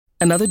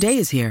Another day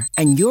is here,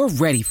 and you're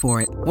ready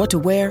for it. What to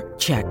wear?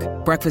 Check.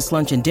 Breakfast,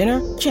 lunch, and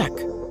dinner? Check.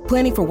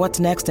 Planning for what's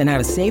next and how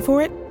to save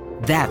for it?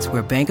 That's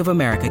where Bank of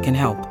America can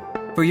help.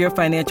 For your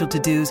financial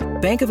to-dos,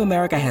 Bank of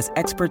America has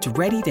experts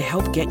ready to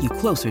help get you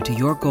closer to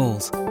your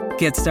goals.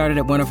 Get started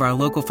at one of our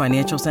local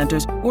financial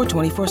centers or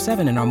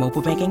 24/7 in our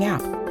mobile banking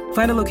app.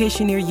 Find a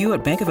location near you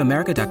at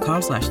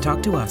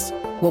bankofamerica.com/talktous.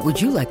 What would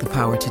you like the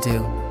power to do?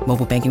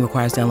 Mobile banking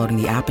requires downloading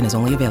the app and is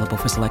only available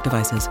for select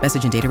devices.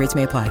 Message and data rates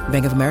may apply.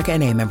 Bank of America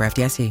N.A., member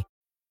FDIC.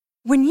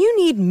 When you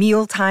need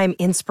mealtime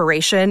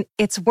inspiration,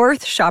 it's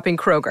worth shopping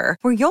Kroger,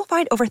 where you'll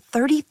find over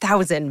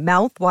 30,000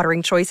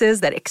 mouth-watering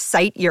choices that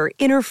excite your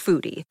inner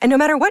foodie. And no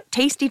matter what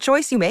tasty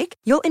choice you make,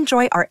 you'll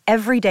enjoy our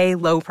everyday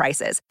low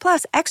prices,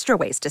 plus extra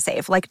ways to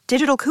save, like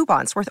digital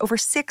coupons worth over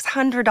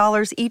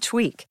 $600 each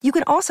week. You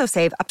can also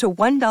save up to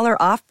 $1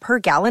 off per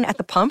gallon at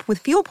the pump with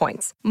fuel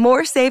points.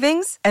 More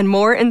savings and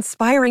more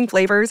inspiring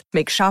flavors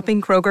make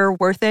shopping Kroger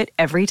worth it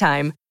every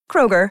time.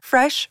 Kroger,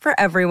 fresh for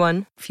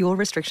everyone. Fuel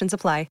restrictions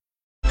apply.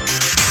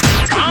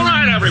 All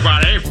right,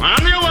 everybody,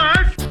 on the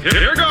alert.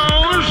 Here goes.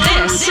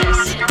 This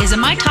is a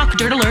My Talk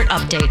Dirt Alert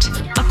update.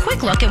 A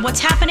quick look at what's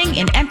happening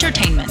in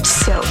entertainment.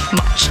 So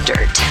much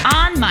dirt.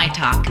 On My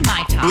Talk.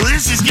 Well,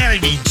 this is going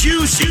to be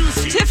juicy.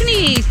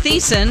 Tiffany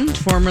Thiessen,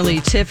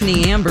 formerly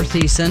Tiffany Amber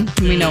Thiessen,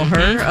 we know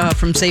her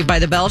from Saved by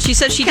the Bell. She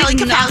says Kelly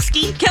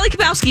Kelly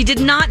Kapowski did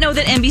not know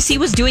that NBC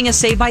was doing a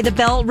Saved by the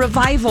Bell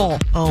revival.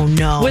 Oh,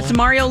 no. With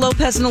Mario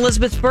Lopez and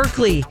Elizabeth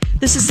Berkley.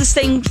 This is the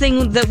same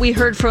thing that we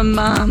heard from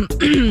Mark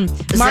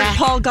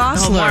Paul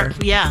Gosselaar. Oh, Mark,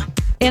 yeah.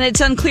 And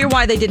it's unclear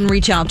why they didn't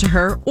reach out to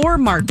her or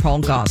Mark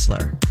Paul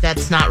Gosselaar.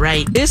 That's not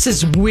right. This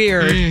is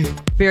weird.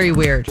 Very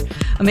weird.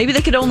 Maybe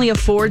they could only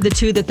afford the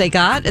two that they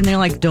got, and they're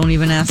like, don't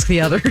even ask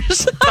the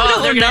others.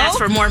 Oh, they're going to ask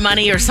for more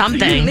money or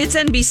something. It's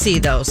NBC,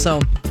 though,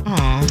 so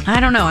I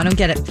don't know. I don't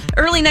get it.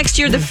 Early next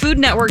year, the Food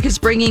Network is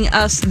bringing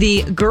us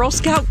the Girl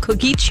Scout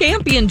Cookie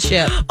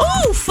Championship.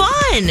 Oh,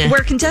 fun.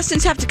 Where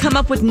contestants have to come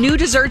up with new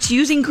desserts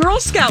using Girl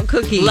Scout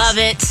cookies. Love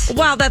it.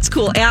 Wow, that's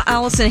cool.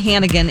 Allison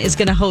Hannigan is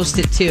going to host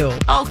it, too.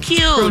 Oh,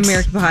 cute. From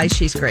American Pie.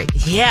 She's great.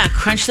 Yeah,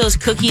 crunch those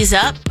cookies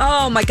up.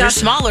 Oh, my They're gosh.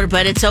 smaller,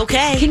 but it's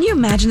okay. Can you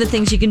imagine the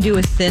things you can do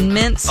with Thin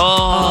Mints?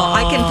 Oh.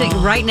 I can think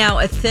right now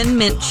a Thin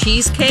Mint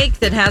cheesecake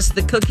that has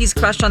the cookies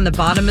crushed on the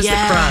bottom as the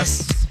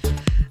crust.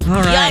 All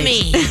right.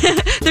 Yummy.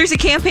 There's a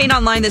campaign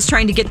online that's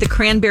trying to get the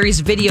Cranberries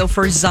video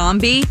for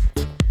Zombie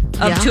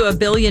up to 1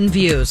 billion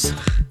views.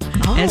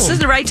 Oh. And this is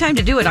the right time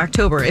to do it,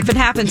 October. If it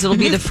happens, it'll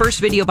be the first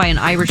video by an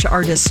Irish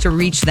artist to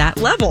reach that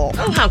level.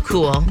 Oh, how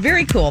cool.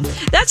 Very cool.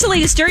 That's the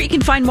latest dirt. You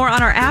can find more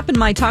on our app and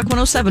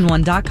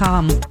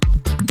mytalk1071.com.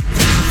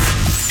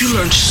 You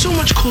learned so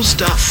much cool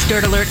stuff.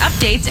 Dirt Alert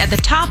updates at the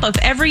top of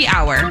every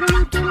hour.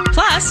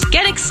 Plus,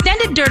 get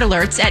extended Dirt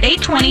Alerts at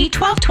 8:20,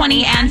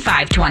 12:20, and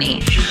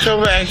 5:20.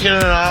 So back in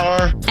an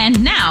hour.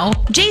 And now,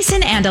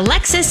 Jason and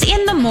Alexis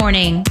in the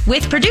morning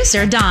with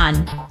producer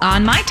Don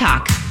on My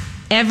Talk.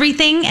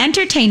 Everything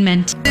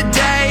entertainment. Good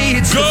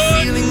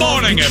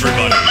morning,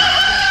 everybody.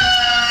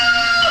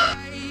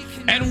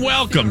 And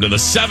welcome to the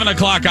 7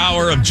 o'clock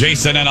hour of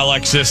Jason and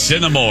Alexis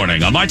in the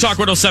morning on My Talk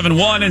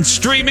 1071 and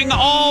streaming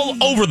all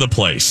over the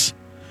place.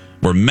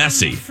 We're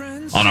messy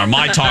on our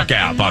My Talk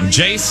app. I'm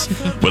Jace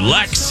with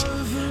Lex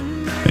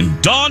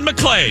and Dawn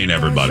McClain,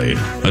 everybody.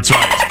 That's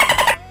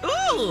right.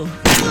 Ooh,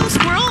 little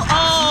squirrel.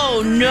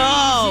 Oh,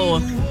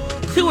 no.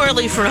 Too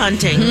early for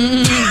hunting.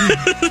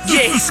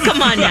 Jace,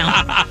 come on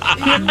now.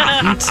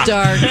 It's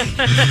dark.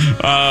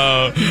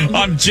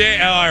 I'm Jay.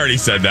 Oh, I already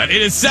said that.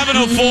 It is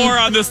 7:04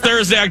 on this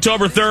Thursday,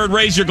 October 3rd.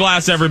 Raise your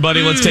glass,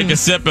 everybody. Let's take a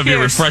sip of your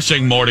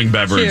refreshing morning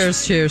beverage.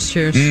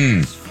 Cheers.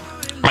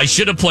 I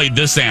should have played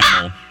this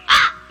animal.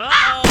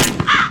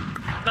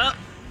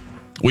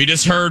 We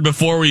just heard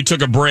before we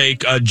took a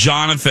break,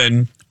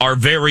 Jonathan, our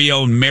very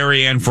own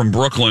Marianne from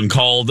Brooklyn,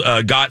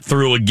 got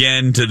through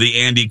again to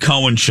the Andy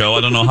Cohen show.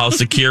 I don't know how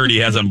security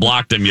hasn't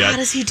blocked him yet. How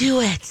does he do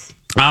it?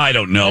 I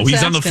don't know.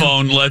 He's on the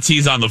phone.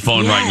 He's on the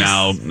phone right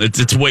now.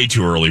 It's way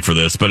too early for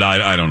this, but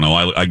I don't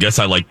know. I guess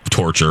I like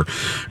torture.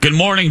 Good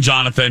morning,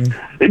 Jonathan.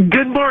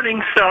 Good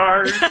morning,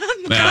 stars.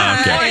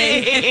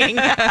 Okay.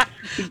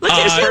 Look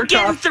at you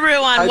getting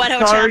through on Wet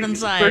Hot Jonathan's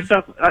side. First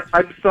off,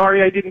 I'm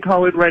sorry I didn't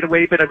call in right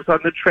away, but I was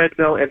on the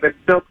treadmill, and then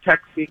Phil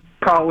texted me,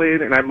 call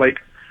in, and I'm like,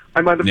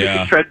 I'm on the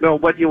freaking treadmill.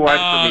 What do you want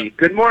from me?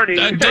 Good morning.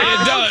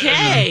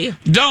 Okay.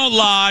 Don't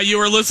lie. You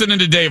were listening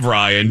to Dave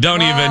Ryan.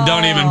 Don't even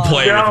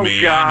play with me.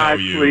 God, I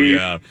know you. please.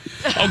 Yeah.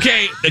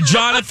 Okay,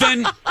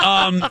 Jonathan.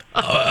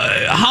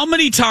 How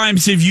many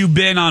times have you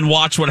been on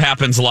Watch What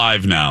Happens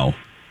Live now?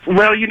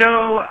 Well,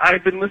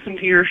 I've been listening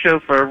to your show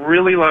for a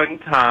really long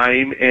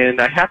time, and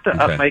I have to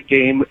up my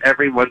game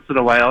every once in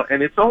a while,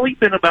 and it's only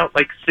been about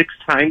 6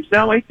 times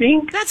now, I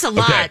think. That's a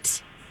lot. Okay.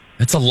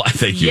 That's a lot.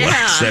 Thank you,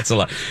 Lex. That's a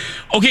lot.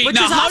 Okay, Which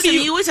now is how awesome. do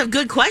you always have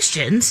good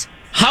questions.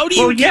 How do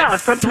you get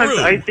sometimes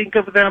through? I think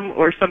of them,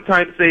 or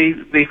sometimes they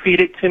feed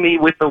it to me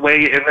with the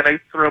way, and then I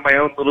throw my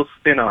own little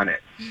spin on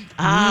it.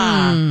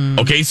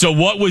 Okay, so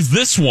what was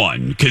this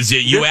one? Because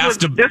you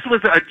asked. This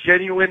was a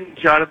genuine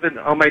Jonathan,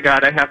 oh my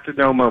God, I have to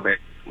know moment.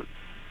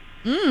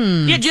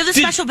 Yeah, do you have the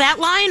special bat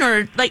line,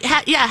 or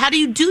how do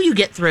you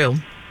get through?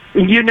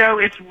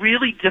 It's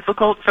really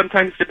difficult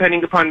sometimes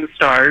depending upon the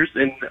stars.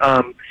 And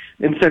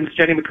since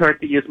Jenny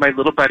McCarthy is my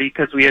little buddy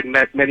because we had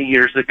met many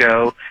years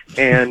ago,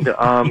 and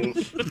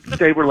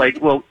they were like,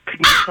 well, can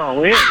you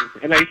call in?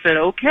 And I said,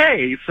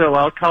 okay, so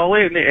I'll call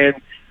in.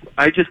 And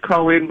I just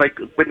call in, like,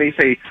 when they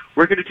say,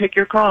 we're going to take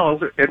your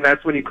calls, and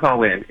that's when you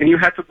call in. And you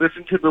have to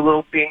listen to the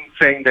little thing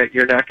saying that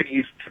you're not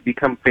going to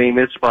become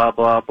famous, blah,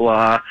 blah,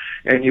 blah.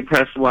 And you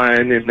press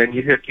 1, and then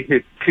you hit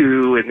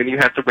 2, and then you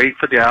have to wait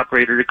for the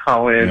operator to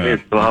call in,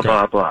 and blah,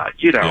 blah, blah.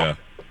 Yeah.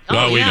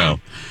 We know.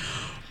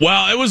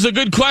 Well, it was a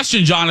good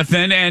question,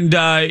 Jonathan, and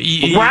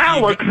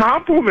wow, a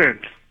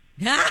compliment.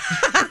 Take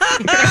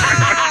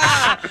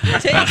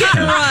it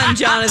and run,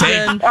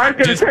 Jonathan. I'm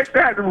going to take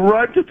that and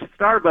run to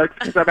Starbucks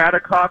because I'm out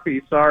of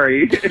coffee.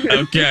 Sorry.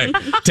 Okay.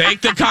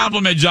 Take the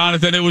compliment,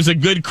 Jonathan. It was a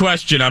good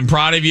question. I'm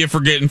proud of you for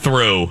getting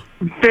through.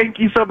 Thank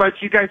you so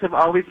much. You guys have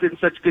always been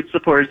such good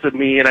supporters of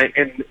me,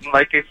 and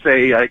like I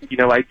say, I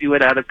do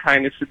it out of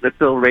kindness to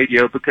Phil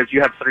Radio because you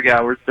have 3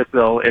 hours to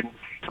fill, and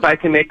if I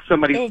can make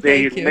somebody's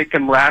day and make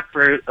them laugh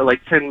for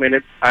like 10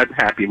 minutes, I'm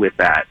happy with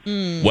that.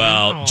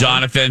 Well,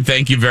 Jonathan,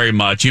 thank you very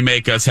much. You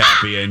make us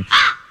happy, and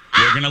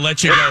we're going to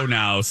let you go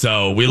now,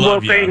 so we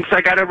love you. Well, thanks. I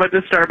got to run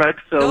to Starbucks.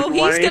 So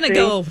he's going to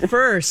go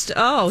first.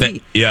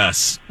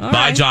 Yes. All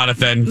Bye, right.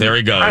 Jonathan. There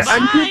he goes.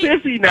 I'm too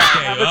busy now.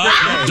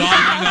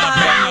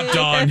 Okay.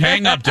 Dawn,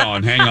 hang up,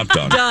 Dawn.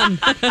 Done.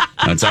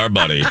 That's our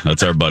buddy.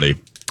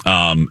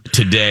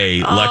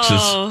 Today,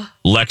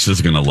 Lex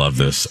is going to love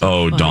this.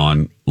 Oh,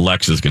 Dawn,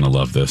 Lex is going to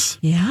love this.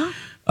 Yeah?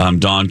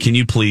 Dawn, can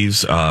you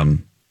please,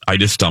 I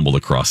just stumbled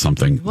across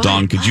something. What?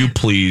 Dawn, could you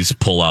please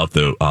pull out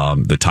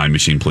the time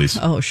machine, please?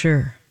 Oh,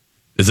 sure.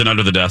 Is it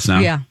under the desk now?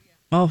 Yeah.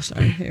 Oh,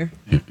 sorry. Here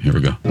we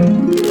go.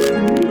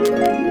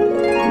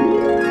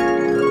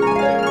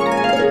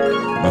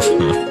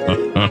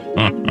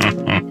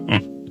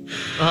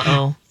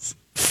 Uh-oh.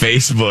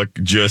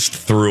 Facebook just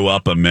threw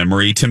up a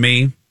memory to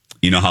me.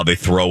 You know how they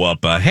throw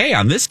up, hey,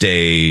 on this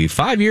day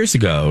 5 years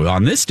ago,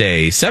 on this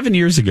day 7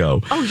 years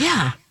ago. Oh,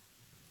 yeah.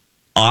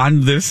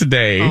 On this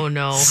day. Oh,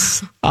 no.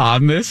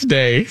 On this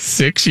day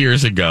 6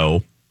 years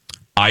ago,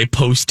 I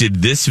posted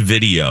this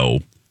video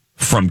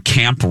from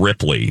Camp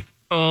Ripley.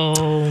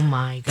 Oh,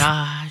 my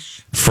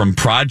gosh. From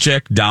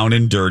Project Down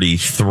and Dirty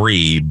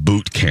 3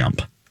 Boot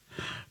Camp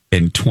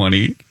in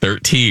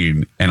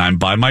 2013. And I'm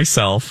by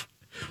myself.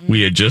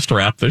 We had just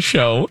wrapped the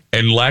show.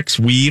 And Lex,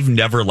 we've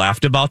never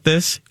laughed about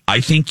this.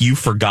 I think you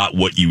forgot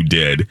what you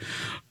did.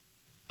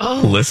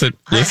 Oh. Listen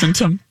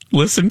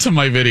to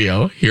my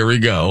video. Here we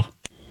go.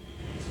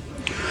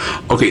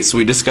 Okay, so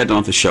we just got done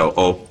with the show.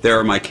 Oh, there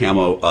are my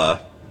camo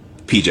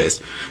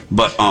PJs.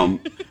 But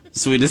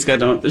so we just got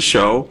done with the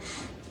show,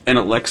 and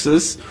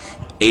Alexis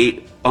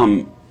ate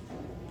a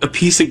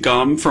piece of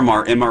gum from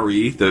our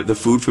MRE, the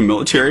food from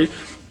military,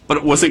 but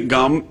it wasn't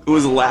gum, it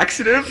was a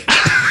laxative.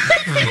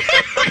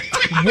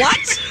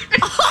 What?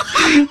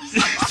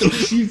 So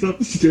she's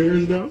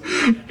upstairs now,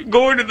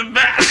 going to the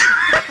bathroom.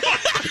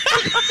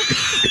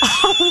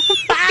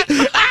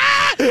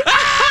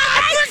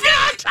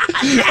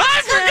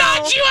 I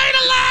forgot you ate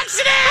a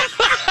laxative.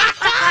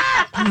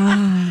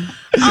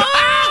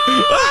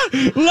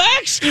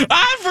 Lex,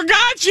 I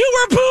forgot you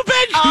were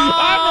pooping.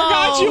 I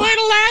forgot you ate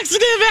a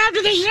laxative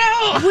after the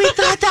show. We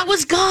thought that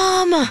was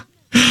gum.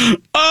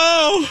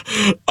 Oh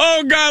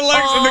God,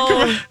 Lex!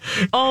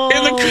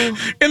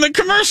 In the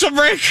commercial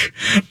break,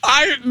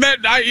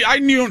 I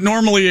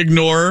normally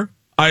ignore.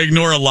 I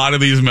ignore a lot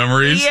of these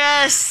memories.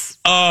 Yes.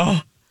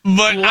 But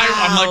I'm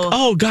like,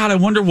 oh God, I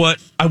wonder what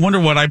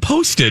I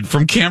posted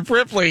from Camp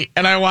Ripley,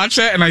 and I watched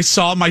that, and I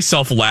saw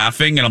myself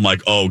laughing, and I'm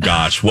like, oh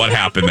gosh, what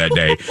happened that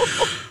day?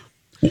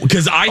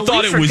 Because I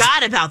thought it was.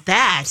 Forgot about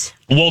that.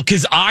 Well,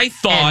 because I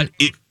thought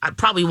I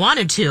probably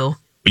wanted to.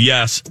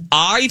 Yes,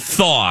 I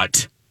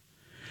thought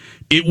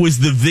it was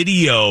the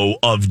video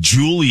of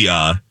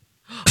Julia.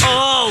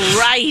 Oh,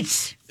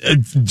 right.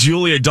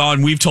 Julia,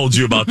 Dawn, we've told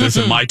you about this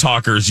in My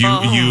Talkers.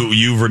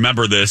 You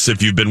remember this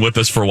if you've been with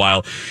us for a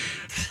while.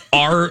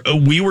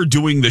 We were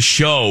doing the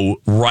show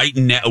right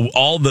now.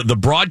 All the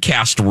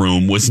broadcast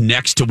room was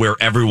next to where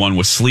everyone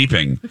was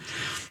sleeping.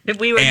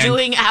 We were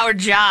doing our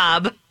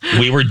job.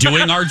 We were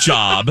doing our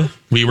job.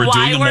 We were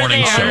doing the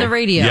morning show on the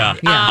radio. Yeah,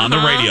 on the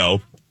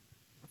radio.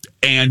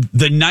 And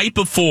the night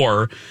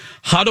before,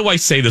 how do I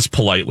say this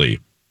politely?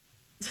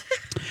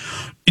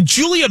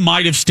 Julia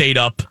might have stayed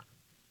up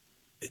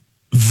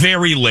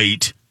very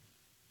late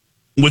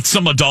with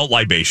some adult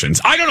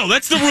libations. I don't know.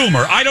 That's the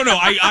rumor. I don't know.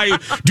 I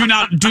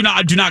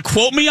do not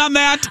quote me on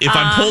that. If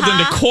I'm pulled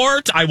into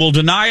court, I will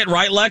deny it.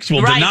 Right, Lex?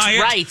 We'll deny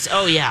it. Right.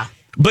 Oh, yeah.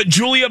 But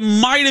Julia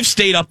might have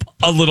stayed up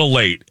a little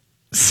late.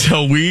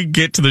 So we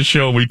get to the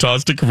show, we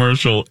toss to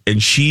commercial,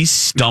 and she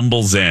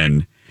stumbles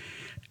in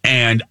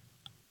and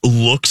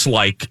looks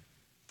like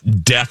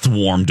death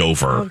warmed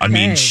over. Okay, I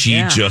mean,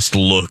 she just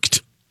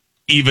looked,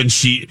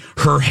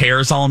 her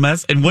hair's all a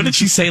mess. And what did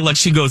she say? Like,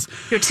 she goes,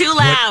 "You're too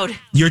loud.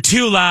 You're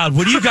too loud.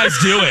 What are you guys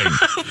doing?"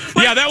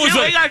 Yeah, that was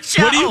our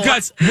show.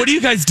 What are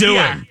you guys doing?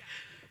 Yeah.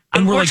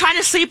 And we're trying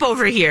to sleep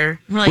over here.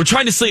 We're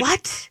trying to sleep.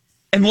 What?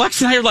 And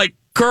Lex and I are like,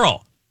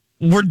 girl,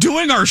 we're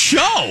doing our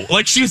show.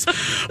 Like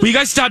will you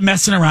guys stop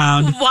messing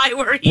around? Why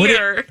we're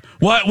here?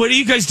 What are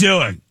you guys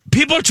doing?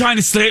 People are trying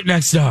to sleep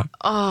next door.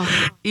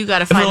 Oh, you got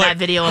to find that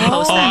video and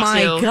post that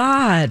too. Oh my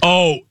God.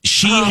 Oh,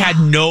 she had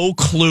no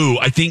clue.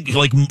 I think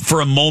like for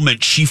a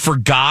moment she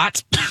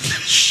forgot.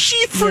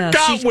 She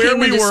forgot where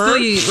we were.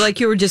 Like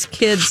you were just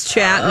kids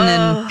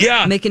chatting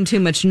and making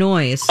too much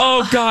noise.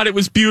 Oh God, it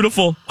was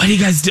beautiful. What are you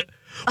guys doing?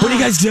 What are you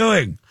guys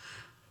doing?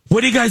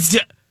 What are you guys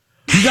doing?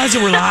 You guys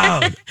are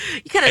loud.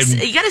 You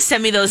gotta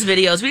send me those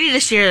videos. We need to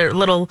share a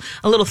little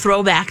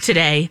throwback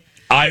today.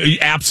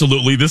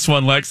 Absolutely. This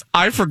one, Lex.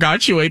 I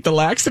forgot you ate the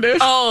laxative.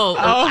 Oh,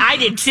 I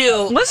did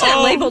too. Wasn't it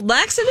labeled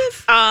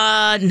laxative?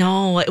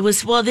 No. It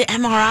was the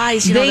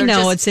MRIs. They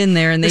know it's in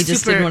there, and they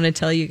just didn't want to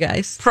tell you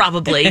guys.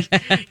 Probably.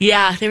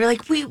 Yeah, they were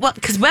like,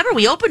 because remember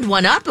we opened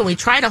one up and we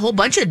tried a whole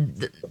bunch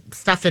of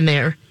stuff in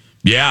there.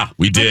 Yeah,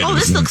 we did. Like,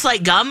 this looks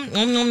like gum.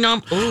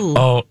 Ooh.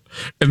 Oh,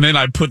 and then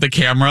I put the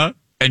camera.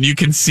 And you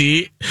can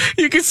see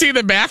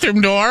the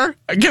bathroom door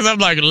because I'm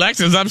like, Lex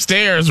is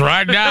upstairs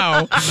right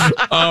now.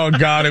 Oh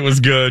God, it was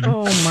good.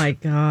 Oh my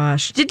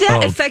gosh, did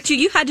that affect you?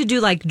 You had to do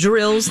like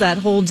drills that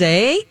whole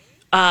day.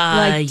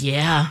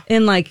 Yeah,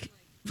 and like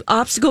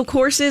obstacle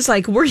courses.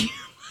 Like, were you?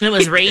 It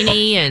was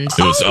rainy and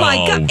my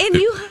God, and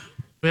you.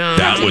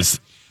 That was.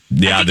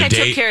 Yeah, I think I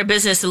took care of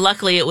business, and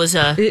luckily it was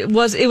a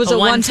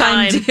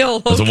one-time deal.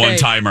 It was a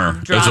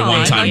one-timer. It was a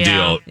one-time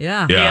deal.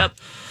 Yeah. Yep.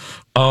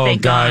 Oh,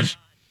 thank gosh.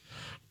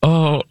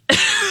 Oh,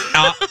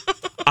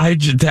 I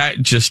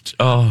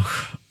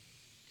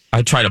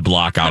try to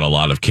block out a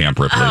lot of Camp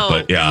Ripley,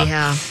 but yeah.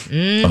 Yeah.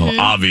 Mm-hmm. Oh,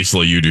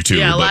 obviously you do too.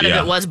 Yeah, a lot of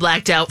it was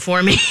blacked out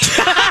for me.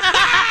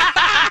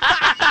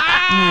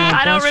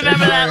 I don't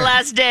remember that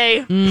last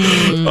day.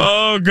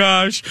 Oh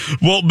gosh.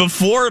 Well,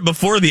 before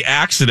the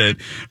accident,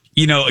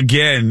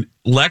 again,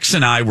 Lex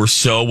and I were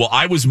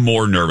I was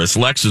more nervous.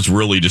 Lex was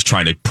really just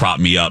trying to prop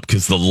me up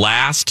because the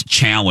last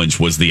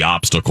challenge was the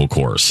obstacle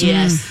course.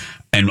 Yes.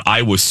 And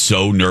I was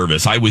so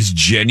nervous. I was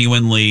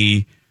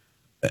genuinely,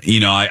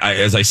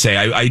 as I say,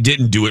 I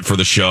didn't do it for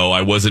the show.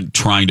 I wasn't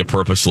trying to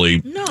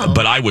purposely,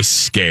 but I was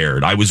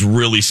scared. I was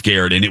really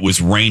scared. And it was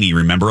rainy.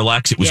 Remember,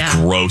 Lex? It was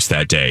gross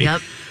that day.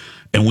 Yep.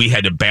 And we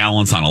had to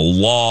balance on a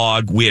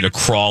log. We had to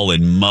crawl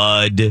in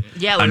mud.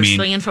 Yeah, we were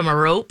swinging from a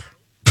rope.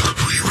 We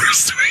were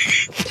swinging.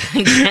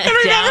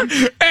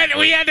 And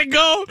we had to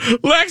go,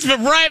 Lex, but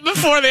right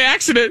before the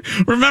accident,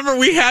 remember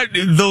we had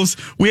not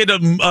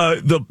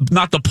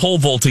the pole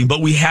vaulting,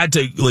 but we had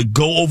to like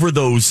go over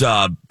those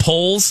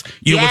poles,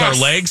 with our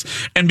legs.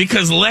 And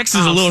because Lex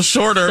is a little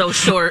shorter. So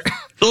short.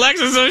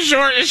 Lex is so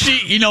short, and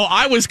she,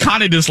 I was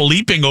kind of just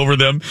leaping over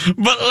them,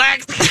 but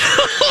Lex.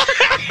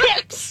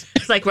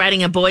 It's like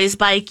riding a boy's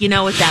bike,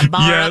 with that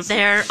bar up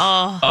there.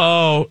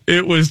 Oh,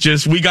 it was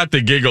just, we got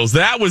the giggles.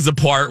 That was the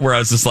part where I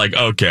was just like,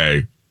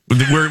 okay,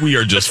 we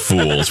are just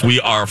fools.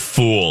 We are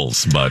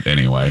fools. But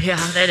anyway. Yeah,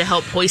 they had to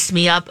help hoist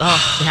me up.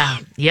 Oh, yeah.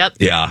 Yep.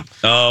 Yeah.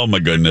 Oh, my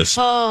goodness.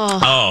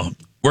 Oh.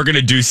 We're going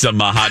to do some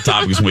hot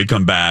topics when we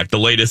come back. The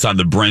latest on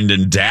the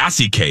Brendan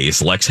Dassey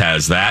case. Lex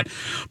has that.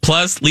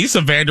 Plus,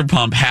 Lisa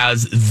Vanderpump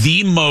has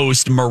the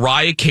most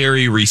Mariah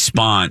Carey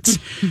response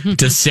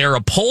to Sarah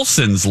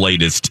Paulson's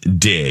latest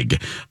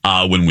dig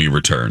when we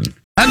return.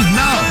 And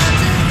now,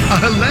 a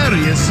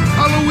hilarious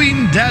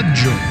Halloween dad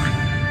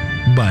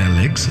joke by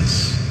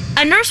Alexis.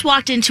 A nurse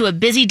walked into a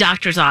busy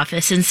doctor's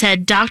office and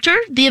said, "Doctor,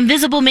 the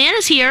invisible man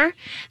is here."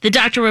 The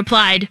doctor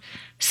replied,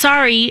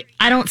 "Sorry,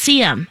 I don't see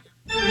him."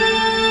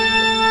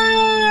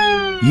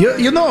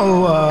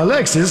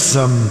 Alexis,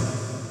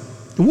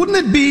 wouldn't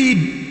it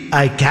be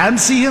I can't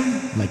see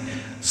him? Like,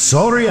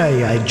 sorry,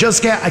 I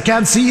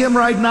can't see him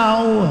right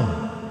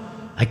now.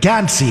 I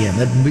can't see him.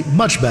 That'd be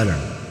much better.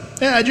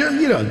 Yeah,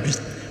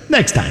 just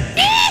next time.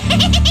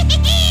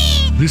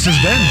 This has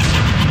been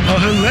a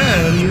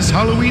hilarious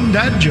Halloween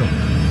dad joke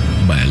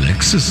by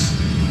Alexis.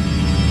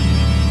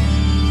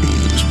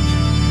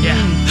 Yeah.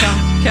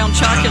 Count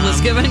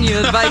Chocula's giving you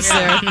advice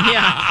there.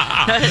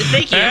 Yeah.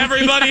 Thank you.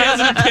 Everybody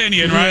has an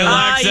opinion, right,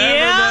 Lex?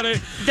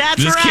 Everybody.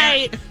 That's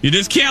right. You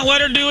just can't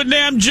let her do a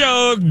damn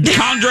joke.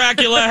 Count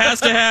Dracula has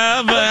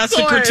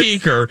to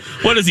critique her.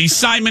 What is he,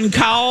 Simon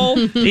Cowell?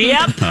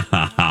 Yep.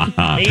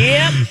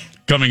 Yep.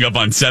 Coming up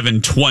on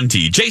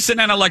 7:20, Jason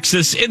and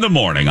Alexis in the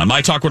morning on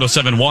My Talk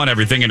 107.1,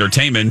 Everything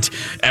Entertainment,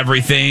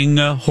 Everything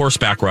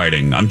Horseback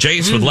Riding. I'm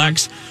Jace with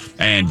Lex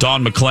and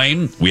Dawn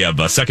McClain. We have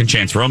a Second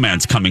Chance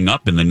Romance coming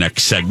up in the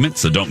next segment,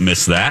 so don't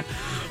miss that.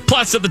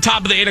 Plus, at the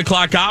top of the 8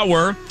 o'clock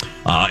hour,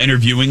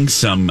 interviewing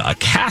some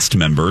cast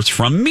members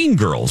from Mean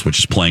Girls, which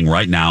is playing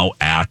right now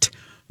at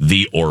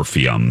the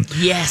Orpheum.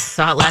 Yes,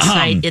 saw it last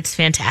night. It's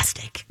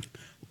fantastic.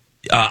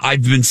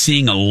 I've been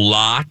seeing a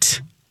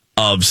lot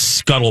of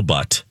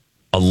scuttlebutt.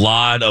 A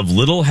lot of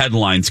little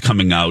headlines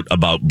coming out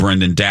about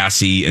Brendan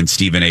Dassey and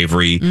Stephen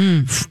Avery.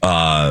 What's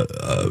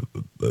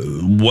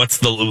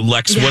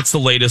the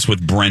latest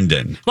with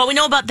Brendan? Well, we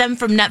know about them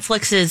from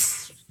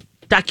Netflix's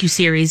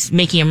docuseries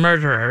Making a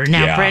Murderer.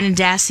 Now, Yeah. Brendan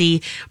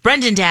Dassey,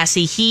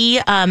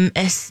 he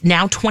is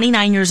now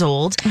 29 years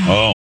old.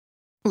 Oh.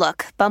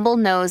 Look, Bumble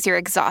knows you're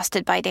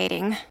exhausted by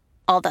dating.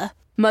 All the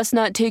must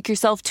not take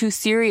yourself too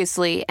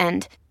seriously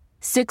and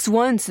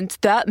 6'1" since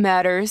that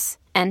matters.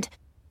 And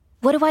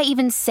what do I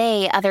even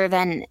say other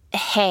than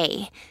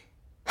hey?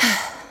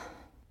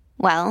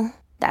 Well,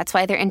 that's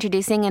why they're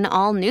introducing an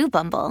all-new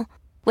Bumble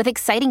with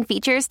exciting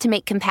features to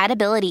make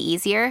compatibility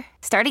easier,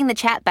 starting the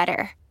chat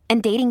better,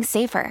 and dating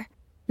safer.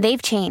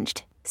 They've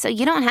changed, so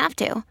you don't have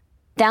to.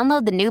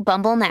 Download the new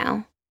Bumble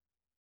now.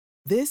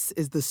 This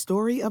is the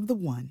story of the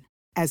one.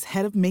 As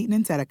head of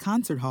maintenance at a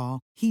concert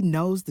hall, he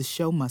knows the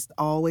show must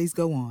always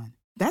go on.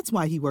 That's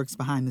why he works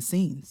behind the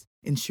scenes,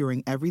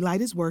 ensuring every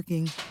light is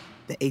working,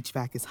 the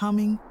HVAC is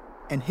humming,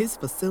 and his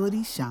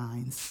facility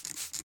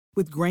shines.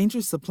 With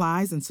Grainger's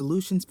supplies and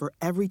solutions for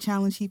every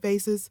challenge he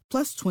faces,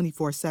 plus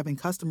 24/7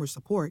 customer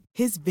support,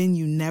 his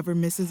venue never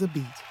misses a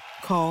beat.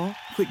 Call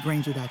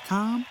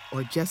quickgrainger.com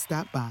or just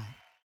stop by.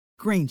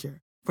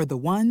 Grainger, for the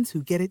ones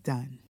who get it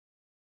done.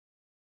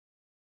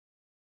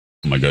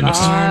 Oh my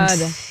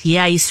goodness.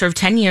 Yeah, he served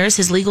 10 years.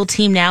 His legal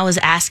team now is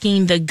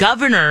asking the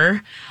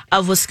governor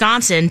of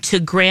Wisconsin to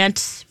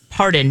grant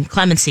pardon.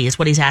 Clemency is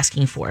what he's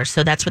asking for.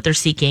 So that's what they're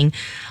seeking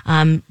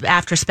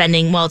after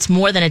spending, well, it's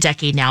more than a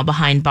decade now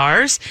behind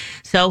bars.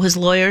 So his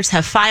lawyers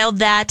have filed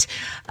that.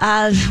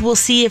 We'll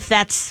see if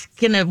that's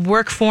going to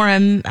work for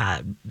him.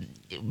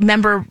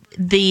 Remember,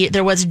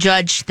 there was a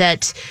judge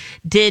that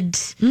did...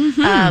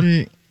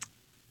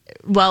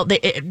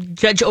 the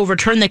judge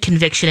overturned the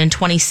conviction in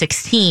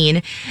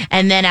 2016,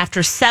 and then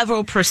after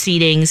several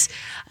proceedings,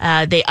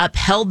 they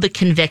upheld the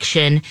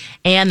conviction,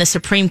 and the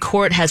Supreme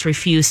Court has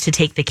refused to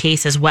take the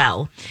case as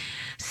well.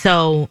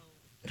 So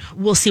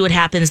we'll see what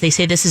happens. They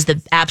say this is the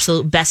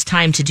absolute best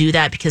time to do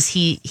that because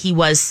he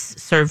was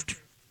served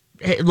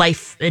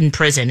life in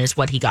prison is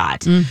what he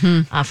got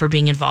for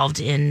being involved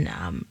in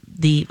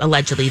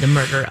allegedly the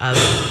murder of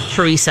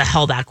Teresa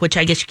Halbach, which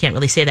I guess you can't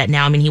really say that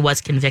now. I mean, he was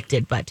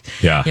convicted, but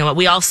you know what?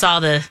 We all saw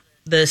this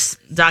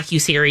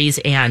docuseries,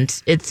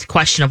 and it's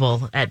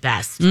questionable at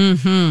best.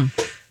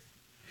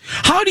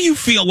 How do you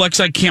feel, Lex?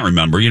 I can't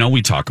remember. You know,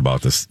 we talk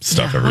about this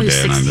stuff every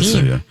day, and I'm just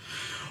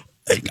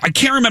I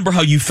can't remember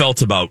how you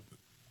felt about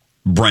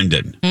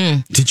Brendan.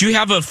 Did you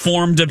have a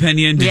formed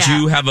opinion? Did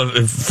you have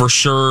a for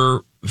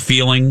sure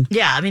feeling?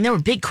 Yeah, I mean, there were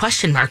big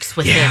question marks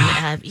with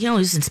him. He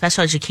was in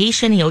special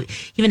education. He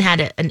even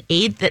had an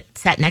aide that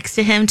sat next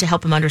to him to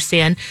help him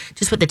understand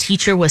just what the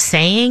teacher was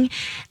saying.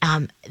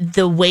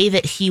 The way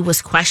that he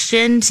was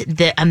questioned,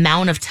 the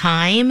amount of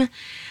time,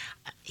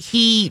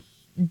 he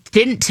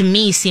didn't, to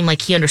me, seem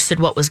like he understood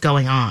what was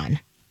going on.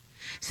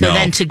 So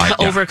then to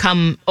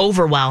overcome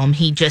overwhelm,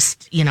 he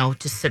just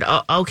said,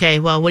 oh, okay,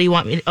 well, what do you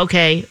want me to,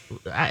 okay,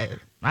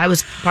 I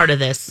was part of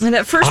this. And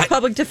that first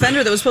public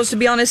defender that was supposed to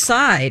be on his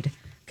side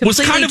was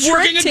kind of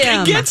working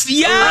against.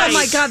 Yes. Oh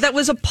my God, that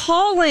was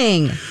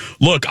appalling.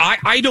 Look,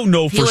 I don't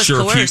know for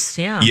sure. Coerced,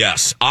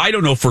 Yes, I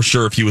don't know for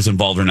sure if he was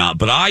involved or not,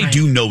 but I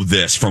do know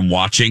this from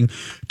watching.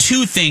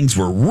 Two things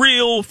were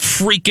real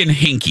freaking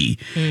hinky,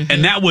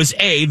 and that was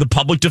the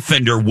public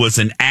defender was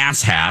an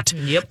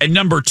asshat, and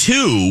number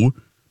two,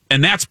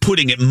 and that's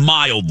putting it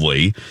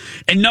mildly,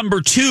 and number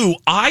two,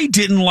 I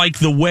didn't like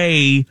the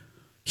way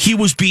he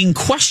was being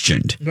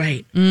questioned.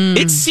 Right.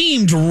 It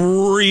seemed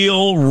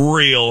real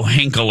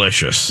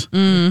hinkalicious.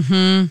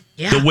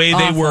 Yeah. The way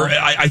they were,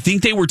 I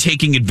think they were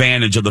taking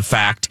advantage of the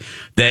fact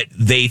that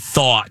they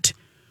thought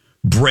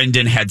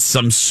Brendan had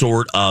some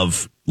sort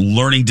of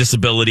learning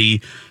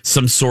disability,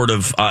 some sort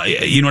of,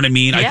 you know what I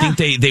mean? I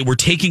think they were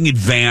taking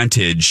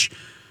advantage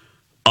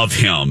of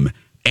him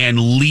and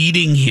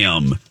leading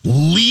him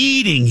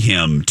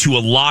to a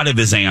lot of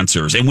his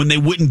answers. And when they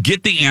wouldn't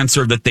get the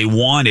answer that they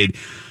wanted,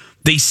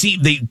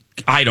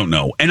 I don't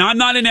know. And I'm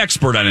not an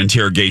expert on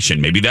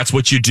interrogation. Maybe that's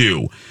what you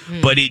do.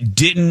 But it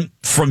didn't,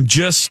 from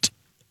just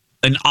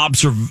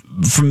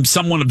from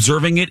someone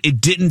observing it,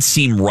 it didn't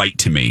seem right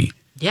to me.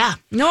 Yeah.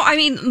 No, I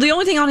mean, the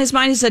only thing on his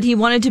mind is that he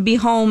wanted to be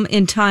home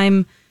in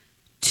time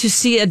to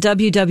see a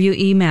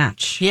WWE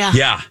match. Yeah.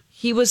 Yeah.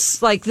 He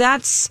was like,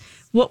 that's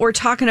what we're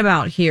talking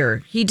about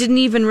here. He didn't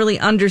even really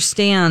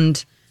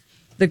understand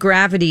the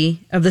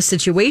gravity of the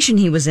situation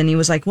he was in. He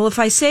was like, well, if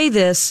I say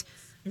this,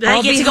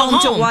 I'll be home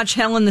to watch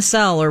Hell in the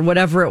Cell or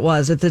whatever it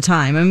was at the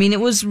time. I mean, it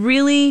was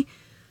really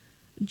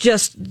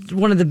just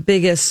one of the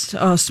biggest,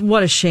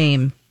 what a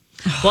shame.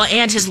 Well,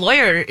 and his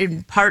lawyer,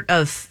 in part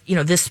of,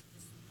 this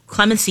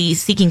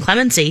seeking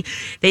clemency,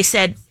 they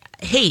said,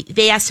 hey,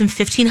 they asked him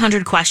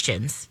 1,500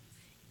 questions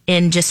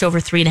in just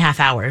over 3.5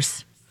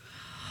 hours.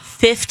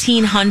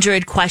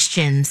 1,500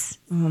 questions.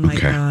 Oh my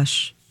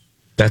gosh.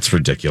 That's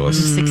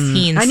ridiculous.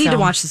 16. I need to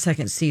watch the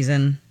second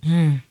season.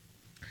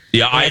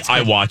 Yeah,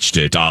 I watched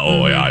it.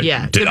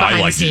 Yeah, good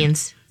behind the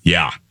scenes.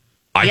 Yeah.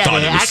 I thought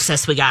the it was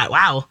access we got.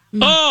 Wow.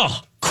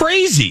 Oh,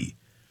 crazy.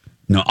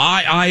 No,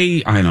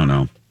 I don't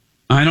know.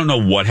 I don't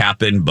know what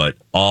happened, but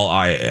all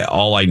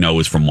I know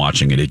is from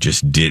watching it, it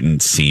just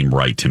didn't seem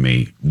right to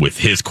me with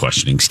his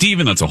questioning.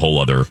 Steven, that's a whole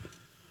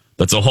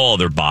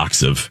other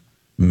box of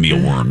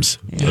mealworms.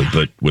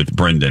 But with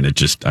Brendan, it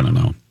just, I don't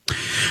know.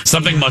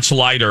 Something much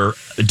lighter,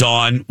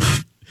 Dawn.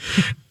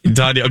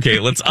 Dawn, okay,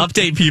 let's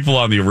update people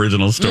on the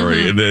original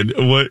story. And then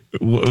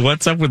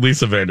what's up with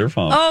Lisa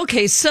Vanderpump?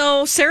 Okay,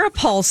 so Sarah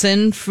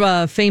Paulson,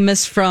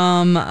 famous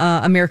from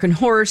American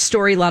Horror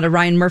Story, a lot of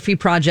Ryan Murphy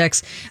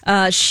projects.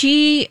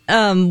 She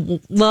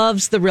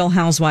loves the Real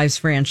Housewives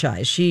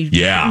franchise.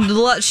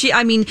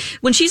 I mean,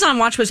 when she's on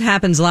Watch What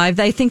Happens Live,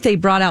 I think they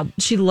brought out,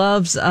 she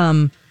loves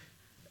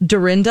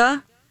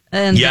Dorinda.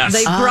 And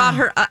they brought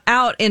her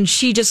out, and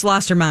she just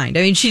lost her mind.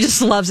 I mean, she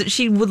just loves it.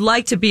 She would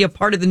like to be a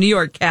part of the New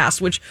York cast,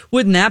 which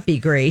wouldn't that be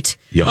great?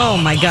 Yeah. Oh,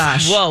 my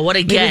gosh. Whoa, what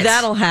a get. Maybe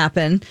that'll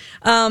happen.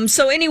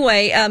 So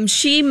anyway,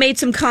 she made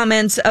some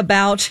comments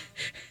about...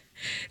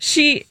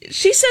 She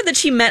said that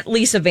she met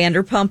Lisa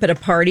Vanderpump at a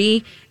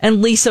party, and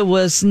Lisa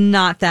was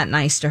not that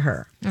nice to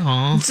her.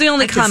 Aww, it's the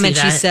only comment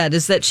she said,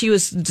 is that she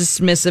was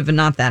dismissive and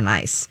not that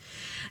nice.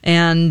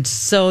 And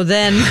so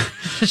then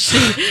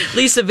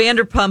Lisa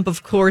Vanderpump,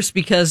 of course,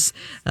 because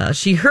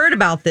she heard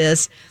about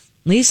this,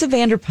 Lisa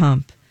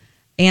Vanderpump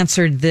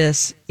answered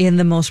this in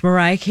the most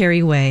Mariah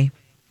Carey way.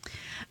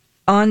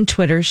 On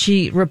Twitter,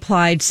 she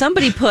replied,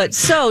 somebody put,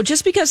 so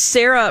just because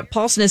Sarah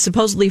Paulson is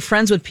supposedly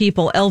friends with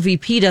people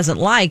LVP doesn't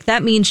like,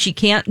 that means she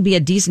can't be a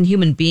decent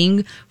human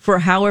being for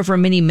however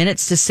many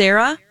minutes to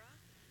Sarah?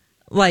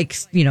 Like,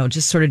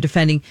 just sort of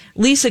defending.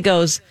 Lisa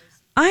goes,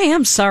 I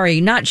am sorry,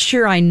 not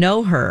sure I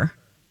know her.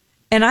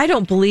 And I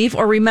don't believe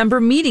or remember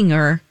meeting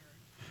her.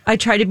 I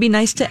try to be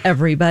nice to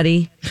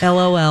everybody.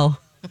 LOL.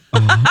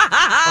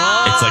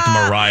 It's like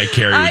Mariah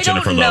Carey with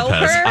Jennifer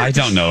Lopez. I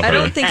don't know her. I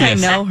don't think I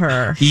know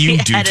her. You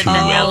do too,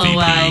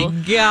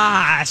 LVP.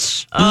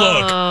 Gosh.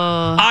 Look,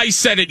 I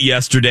said it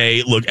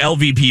yesterday. Look,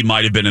 LVP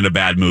might have been in a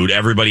bad mood.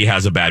 Everybody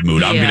has a bad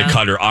mood. I'm going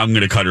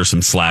to cut her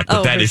some slack,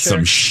 but that is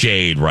some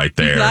shade right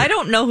there. I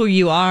don't know who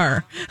you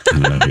are. I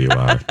don't know who you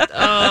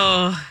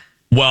are.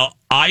 Well,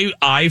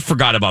 I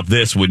forgot about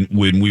this when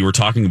we were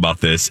talking about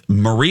this.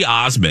 Marie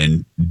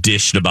Osmond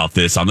dished about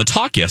this on the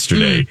talk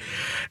yesterday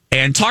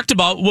and talked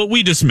about what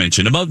we just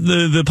mentioned about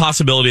the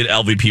possibility that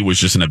LVP was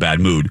just in a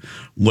bad mood.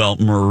 Well,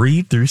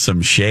 Marie threw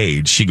some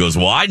shade. She goes,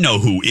 well, I know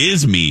who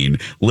is mean.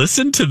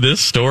 Listen to this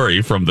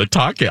story from the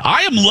talk.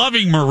 I am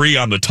loving Marie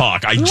on the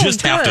talk. I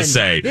just have to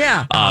say.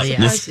 Yeah.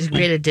 This is a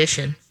great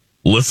addition.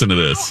 Listen to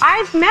this.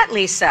 I've met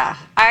Lisa.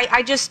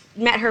 I just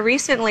met her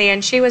recently,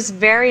 and she was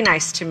very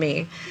nice to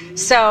me.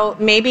 So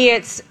maybe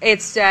it's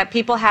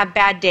people have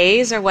bad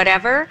days or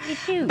whatever.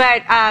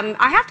 But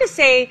I have to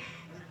say,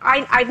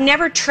 I've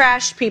never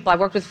trashed people. I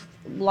worked with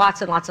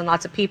lots and lots and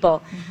lots of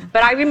people.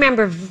 But I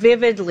remember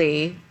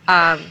vividly,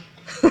 can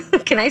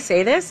I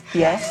say this?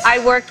 Yes.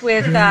 I worked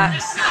with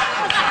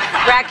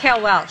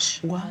Raquel Welch.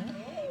 What?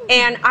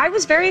 And I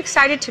was very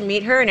excited to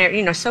meet her,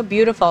 and so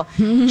beautiful.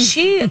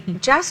 She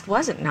just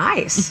wasn't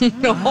nice.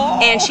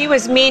 And she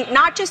was mean,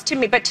 not just to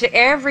me, but to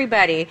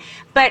everybody.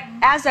 But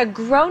as a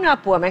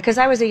grown-up woman, because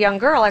I was a young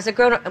girl, as a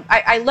grown-up,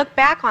 I look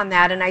back on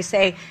that and I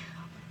say,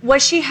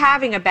 was she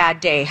having a bad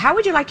day? How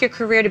would you like your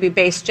career to be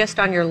based just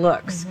on your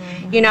looks?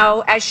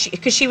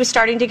 Because she was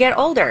starting to get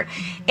older.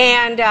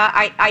 And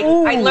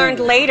I learned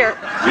later.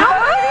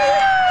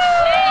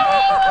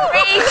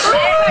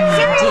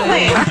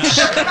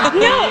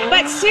 No,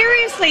 but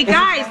seriously,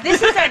 guys,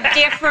 this is a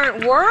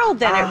different world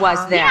than it was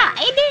then. Yeah,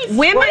 it is.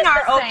 Women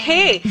are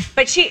okay,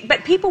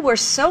 but people were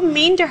so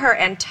mean to her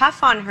and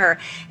tough on her,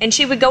 and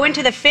she would go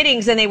into the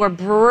fittings and they were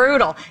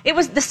brutal. The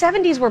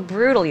 70s were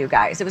brutal, you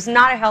guys. It was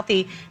not a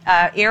healthy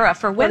era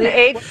for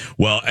women.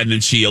 Well, and then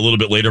a little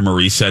bit later,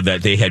 Marie said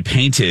that they had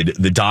painted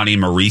the Donnie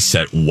and Marie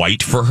set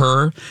white for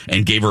her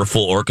and gave her a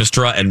full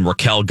orchestra, and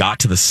Raquel got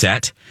to the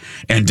set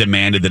and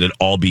demanded that it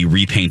all be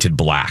repainted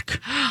black.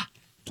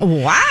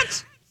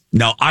 What?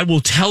 Now, I will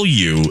tell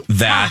you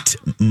that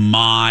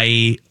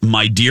my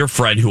dear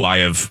friend, who I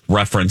have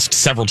referenced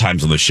several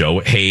times on the show,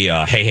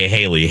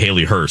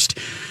 Haley Hurst,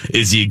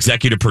 is the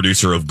executive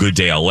producer of Good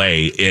Day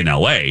LA in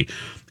LA.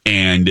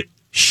 And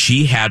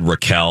she had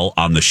Raquel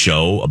on the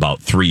show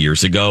about 3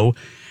 years ago.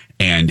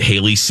 And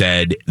Haley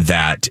said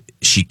that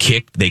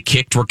they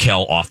kicked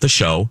Raquel off the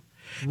show.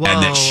 Whoa.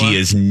 And that she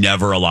is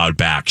never allowed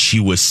back. She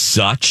was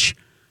such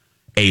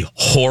a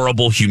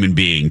horrible human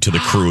being to the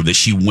crew that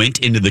she went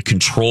into the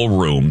control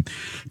room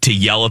to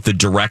yell at the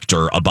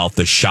director about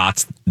the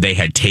shots they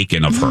had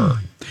taken of her.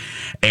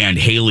 And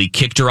Haley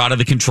kicked her out of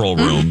the control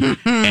room,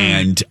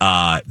 and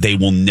they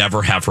will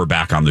never have her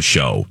back on the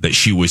show. That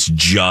she was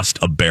just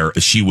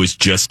she was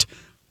just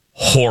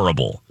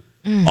horrible.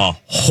 A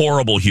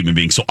horrible human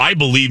being. So I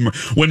believe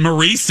when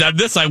Marie said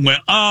this, I went,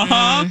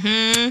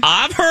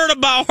 I've heard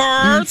about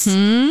her.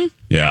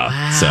 Yeah.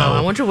 Wow. So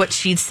I wonder what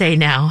she'd say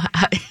now.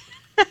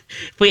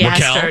 If we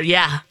Raquel? asked her,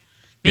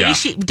 maybe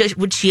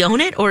would she own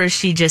it, or is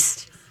she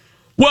just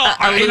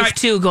aloof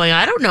too, going,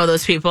 I don't know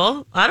those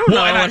people. I don't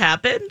know what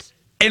happened.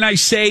 And I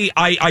say,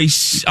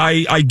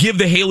 I give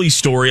the Haley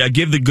story, I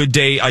give the Good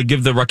Day, I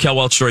give the Raquel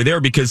Welch story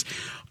there because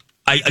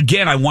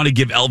I want to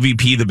give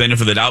LVP the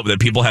benefit of the doubt that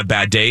people have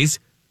bad days,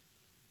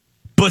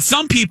 but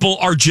some people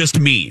are just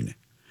mean,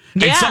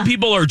 and some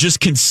people are just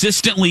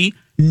consistently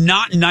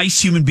not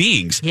nice human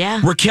beings.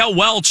 Yeah. Raquel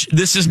Welch,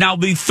 this is now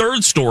the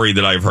third story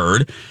that I've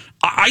heard.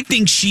 I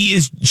think she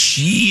is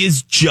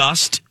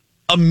just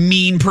a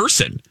mean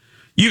person.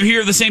 You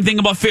hear the same thing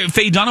about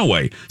Faye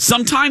Dunaway.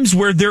 Sometimes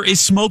where there is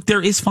smoke,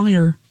 there is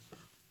fire.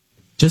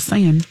 Just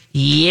saying.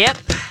 Yep.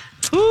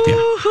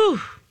 Yeah.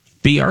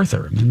 B.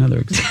 Arthur, another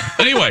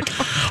example. Anyway,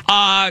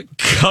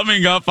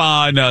 coming up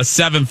on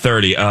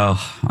 7:30. Oh,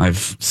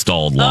 I've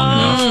stalled long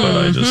enough,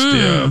 but I just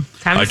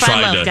time to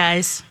find love,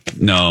 guys.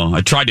 No, I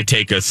tried to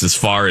take us as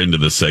far into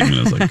the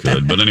segment as I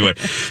could, but anyway,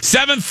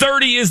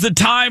 7:30 is the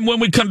time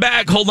when we come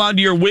back. Hold on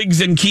to your wigs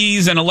and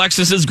keys and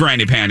Alexis's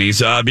granny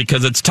panties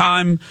because it's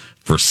time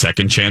for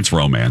Second Chance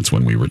Romance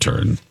when we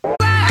return.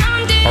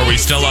 Are we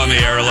still on the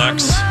air,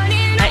 Alex?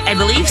 I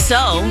believe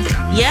so.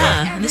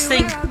 Yeah, this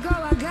thing.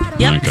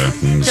 Yep. Okay.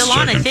 Still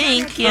on, I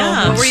think.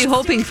 Yeah. What were you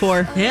hoping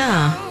for?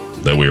 Yeah.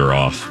 That we were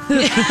off.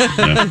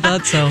 I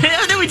thought so.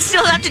 Then we'd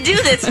still have to do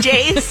this,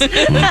 Jace.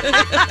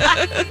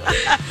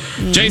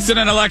 Jason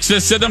and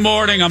Alexis in the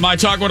morning on My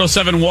Talk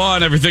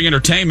 107.1, Everything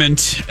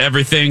Entertainment,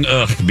 Everything,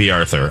 B.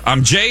 Arthur.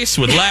 I'm Jace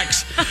with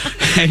Lex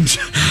and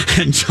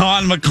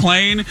John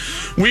McClain.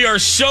 We are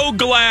so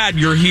glad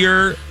you're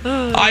here.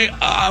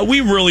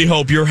 We really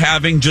hope you're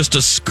having just a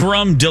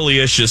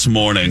scrumdiddlyicious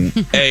morning,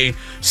 a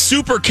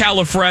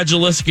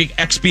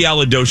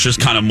supercalifragilisticexpialidocious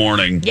kind of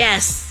morning.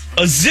 Yes.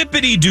 A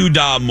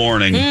zippity-doo-dah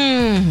morning.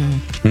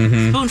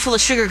 Spoonful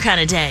of sugar kind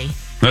of day.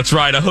 That's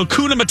right, a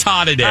Hakuna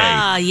Matata day.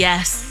 Ah,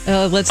 yes.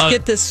 Let's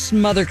get this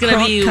mother It's going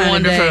to be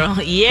wonderful.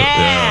 Day.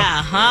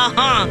 Yeah.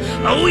 Uh-huh.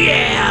 Oh,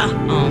 yeah.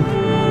 Oh.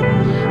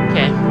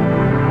 Okay.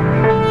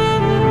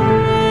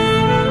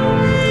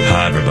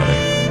 Hi, everybody.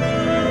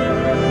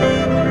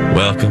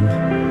 Welcome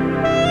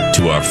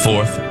to our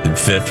fourth and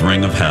fifth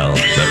ring of hell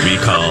that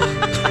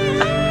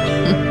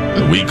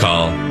we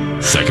call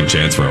Second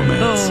Chance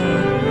Romance.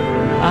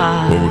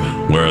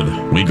 Where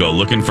we go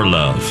looking for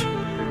love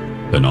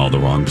in all the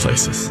wrong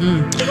places.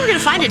 I think we're going to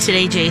find it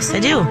today, Jace. I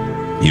do.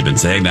 You've been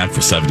saying that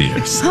for 70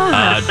 years.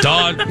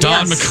 Dawn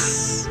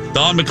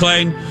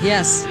McClain.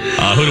 Yes.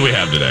 Who do we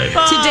have today?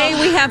 Today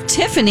we have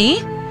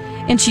Tiffany,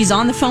 and she's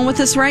on the phone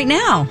with us right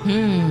now.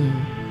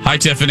 Hi,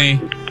 Tiffany.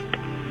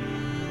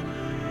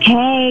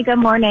 Hey, good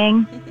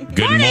morning.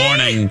 Good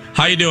morning.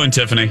 How you doing,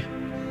 Tiffany?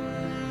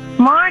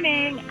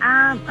 Morning.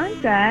 I'm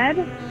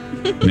good.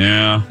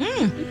 Yeah.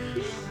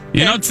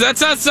 You know, that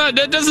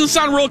doesn't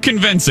sound real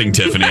convincing,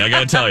 Tiffany, I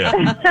got to tell you.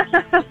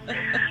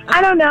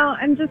 I don't know.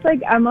 I'm just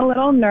I'm a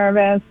little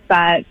nervous,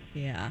 but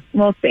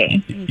we'll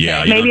see.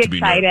 Yeah, maybe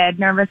excited,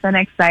 nervous and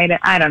excited.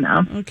 I don't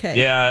know. Okay.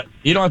 Yeah,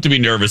 you don't have to be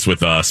nervous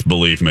with us,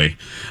 believe me.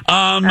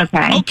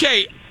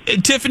 Okay,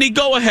 Tiffany,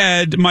 go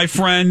ahead, my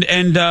friend,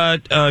 and go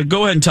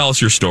ahead and tell us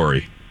your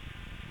story.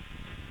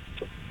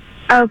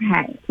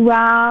 Okay.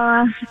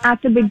 Well,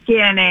 at the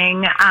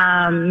beginning,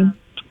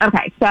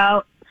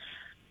 so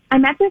I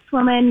met this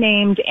woman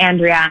named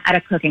Andrea at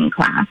a cooking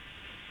class.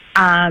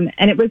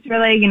 And it was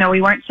really,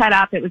 we weren't set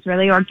up. It was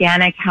really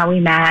organic how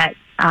we met.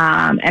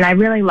 And I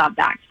really loved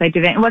that because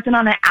it wasn't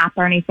on an app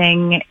or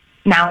anything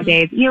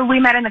nowadays. We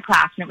met in the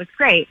class and it was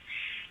great.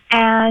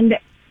 And,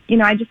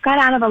 I just got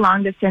out of a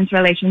long distance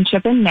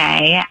relationship in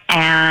May,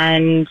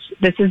 and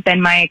this has been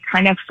my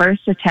kind of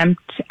first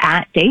attempt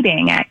at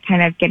dating, at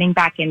kind of getting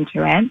back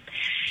into it.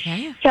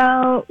 Okay.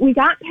 So we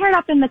got paired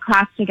up in the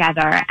class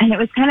together, and it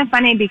was kind of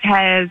funny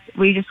because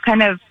we just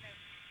kind of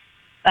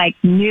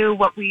knew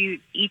what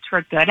we each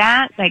were good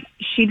at.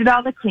 She did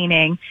all the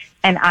cleaning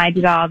and I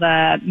did all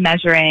the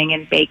measuring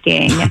and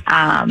baking.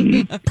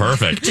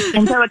 Perfect.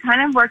 And so it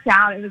kind of worked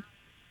out. It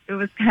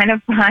was kind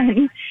of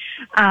fun.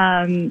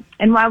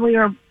 And while we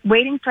were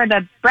waiting for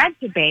the bread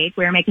to bake,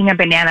 we were making a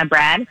banana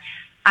bread.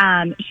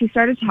 She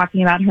started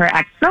talking about her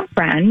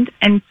ex-girlfriend.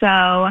 And so,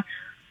 I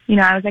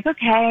was like,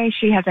 okay,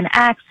 she has an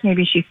ex,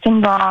 maybe she's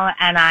single.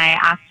 And I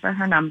asked for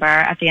her number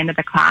at the end of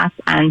the class,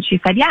 and she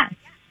said yes.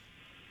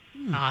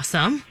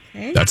 Awesome.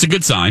 Okay. That's a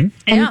good sign.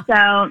 And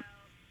so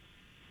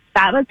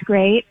that was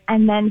great.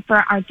 And then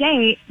for our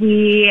date,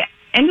 we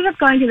ended up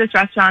going to this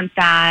restaurant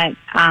that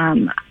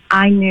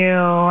I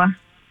knew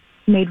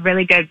made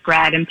really good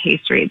bread and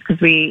pastries because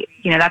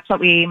that's what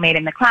we made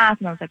in the class.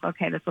 And I was like,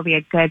 okay, this will be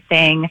a good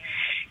thing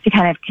to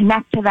kind of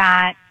connect to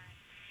that.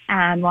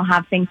 And we'll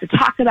have things to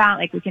talk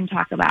about. We can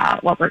talk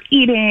about what we're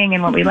eating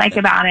and what we like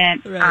about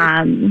it.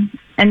 Right.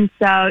 And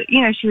so,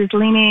 she was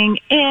leaning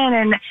in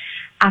and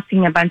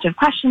asking a bunch of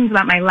questions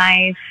about my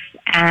life.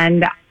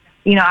 And,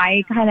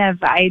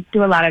 I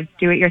do a lot of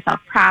do-it-yourself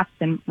crafts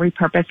and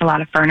repurpose a lot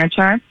of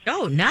furniture.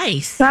 Oh,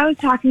 nice. So I was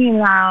talking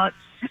about,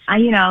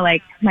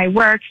 my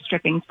work,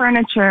 stripping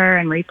furniture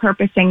and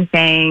repurposing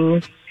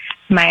things,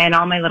 and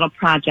all my little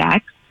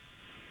projects.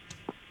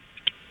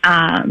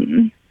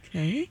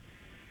 Okay.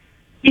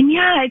 And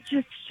yeah, it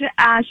just,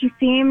 she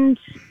seemed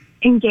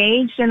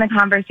engaged in the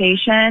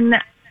conversation.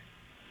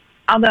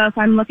 Although if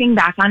I'm looking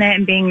back on it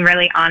and being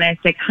really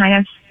honest, it kind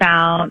of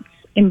felt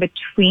in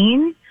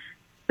between.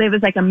 It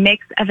was a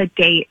mix of a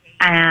date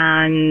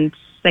and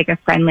a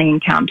friendly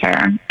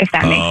encounter, if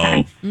that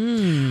makes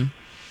sense.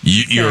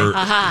 You're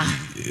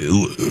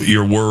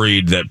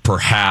worried that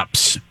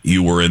perhaps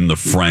you were in the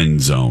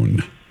friend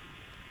zone.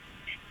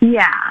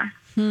 Yeah.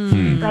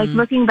 Like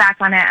looking back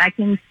on it, I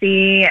can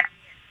see,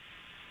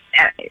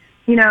 if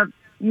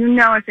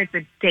it's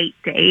a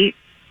date.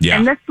 Yeah.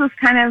 And this was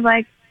kind of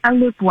like a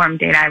lukewarm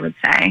date, I would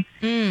say.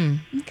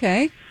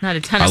 Okay. Not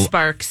a ton of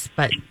sparks,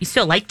 but you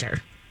still liked her.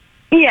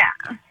 Yeah.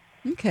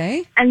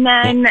 Okay. And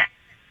then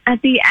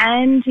at the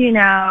end,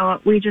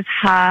 we just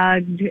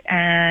hugged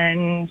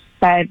and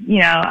said,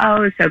 oh, it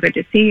was so good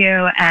to see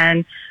you.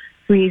 And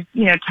we,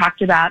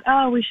 talked about,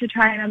 oh, we should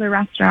try another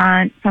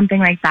restaurant, something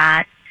like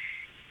that.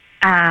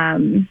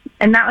 And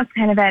that was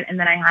kind of it. And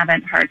then I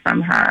haven't heard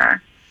from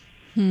her.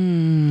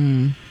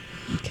 Okay.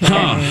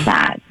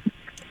 That.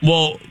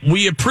 Well,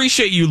 we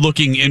appreciate you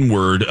looking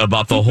inward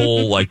about the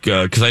whole,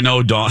 because I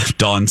know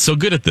Dawn's so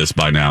good at this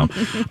by now.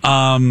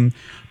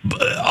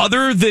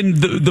 Other than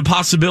the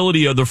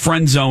possibility of the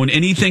friend zone,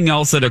 anything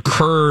else that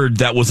occurred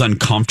that was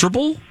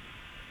uncomfortable?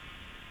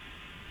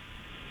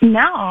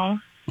 No.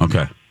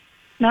 Okay.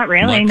 Not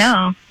really,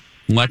 no.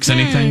 Lex,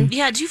 anything?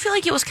 Yeah, do you feel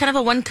like it was kind of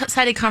a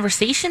one-sided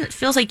conversation? It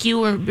feels like you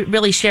were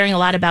really sharing a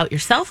lot about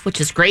yourself,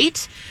 which is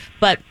great,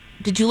 but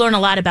did you learn a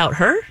lot about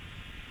her?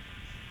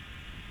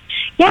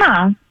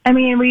 Yeah. I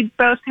mean, we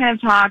both kind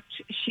of talked.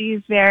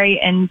 She's very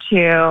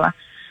into,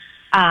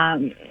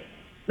 I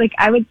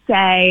would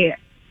say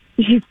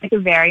she's like a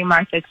very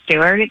Martha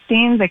Stewart, it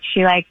seems. Like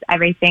she likes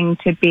everything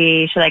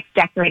she likes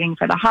decorating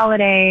for the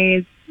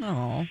holidays.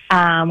 Oh.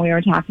 We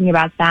were talking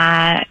about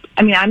that.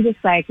 I mean, I'm just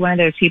like one of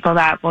those people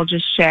that will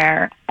just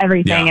share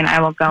everything and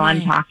I will go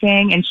on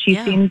talking, and she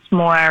seems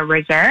more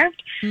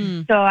reserved.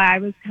 So I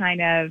was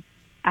kind of,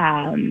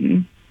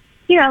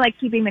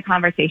 keeping the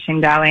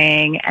conversation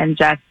going and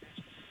just,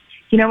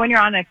 when you're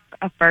on a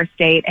first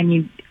date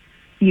and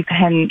you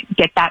can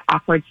get that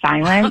awkward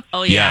silence.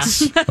 Oh, yeah.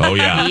 Yes. Oh,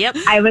 yeah. Yep.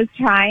 I was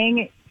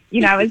trying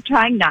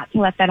not to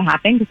let that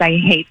happen because I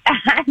hate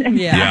that.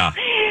 Yeah.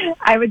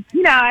 I would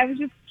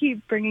just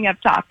keep bringing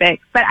up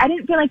topics, but I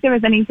didn't feel like there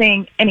was we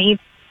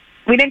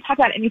didn't talk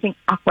about anything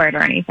awkward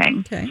or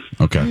anything. Okay.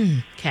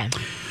 Okay.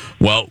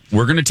 Well,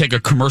 we're going to take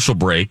a commercial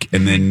break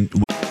and then...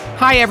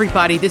 Hi,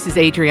 everybody. This is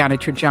Adriana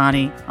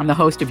Trajani. I'm the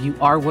host of You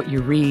Are What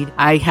You Read.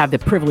 I have the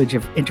privilege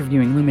of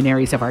interviewing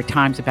luminaries of our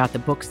times about the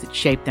books that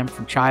shaped them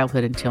from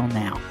childhood until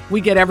now.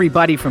 We get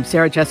everybody from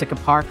Sarah Jessica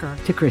Parker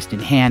to Kristen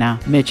Hanna,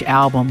 Mitch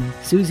Albom,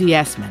 Susie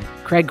Essman,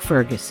 Craig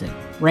Ferguson,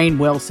 Rainn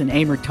Wilson,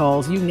 Amor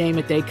Tolls, you name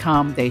it, they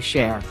come, they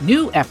share.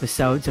 New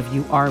episodes of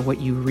You Are What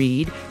You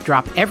Read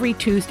drop every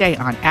Tuesday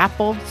on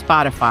Apple,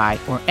 Spotify,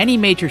 or any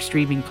major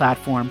streaming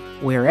platform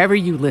wherever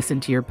you listen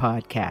to your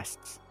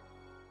podcasts.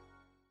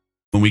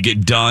 When we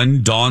get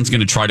done, Dawn's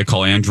going to try to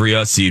call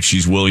Andrea, see if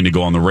she's willing to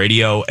go on the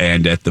radio,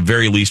 and at the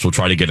very least, we'll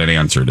try to get it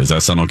answered. Does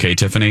that sound okay,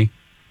 Tiffany?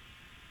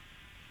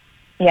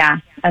 Yeah.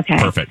 Okay.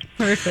 Perfect.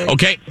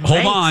 Okay,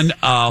 hold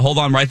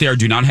on right there.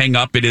 Do not hang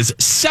up. It is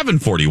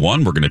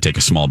 7:41. We're going to take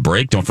a small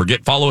break. Don't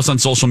forget, follow us on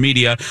social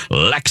media,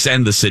 Lex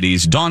and the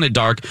Cities, Dawn at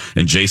Dark,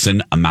 and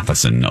Jason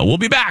Matheson. We'll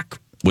be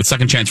back with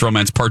Second Chance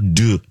Romance Part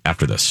 2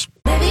 after this.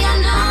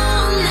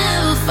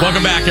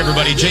 Welcome back,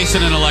 everybody.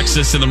 Jason and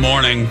Alexis in the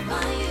morning.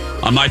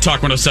 On My Talk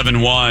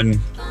 107.1.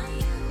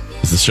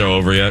 Is the show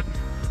over yet?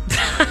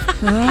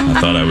 I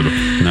thought I would.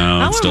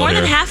 No, it's still we're more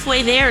here. than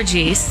halfway there,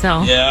 G.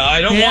 So yeah, I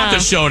don't want the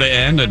show to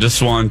end. I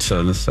just want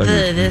the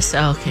segment.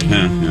 Okay.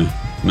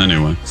 Yeah.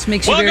 Anyway, this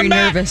makes you very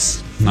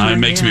nervous. It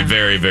makes me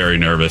very, very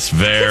nervous.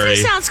 Very.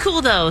 Tiffany sounds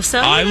cool though. So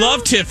I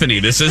love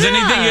Tiffany. This is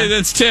anything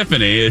that's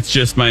Tiffany. It's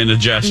just my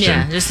indigestion.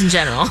 Yeah, just in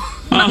general.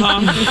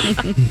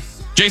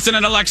 Jason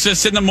and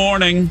Alexis in the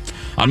morning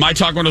on My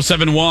Talk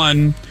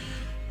 107.1.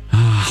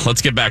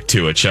 Let's get back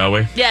to it, shall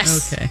we?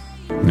 Yes. Okay.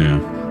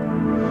 Yeah.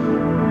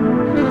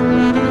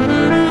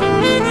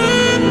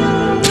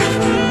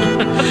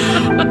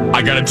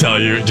 I gotta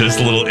tell you, just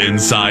a little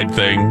inside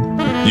thing.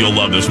 You'll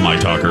love this, My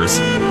Talkers.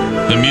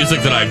 The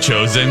music that I've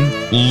chosen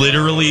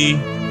literally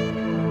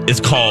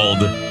is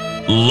called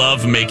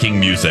love-making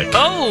music.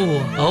 Oh.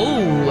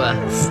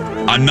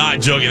 I'm not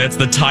joking. That's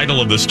the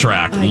title of this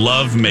track,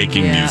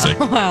 love-making music.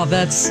 Wow,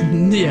 that's...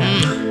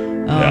 Yeah.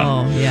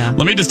 Oh, yeah.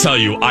 Let me just tell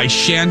you, I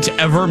shan't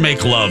ever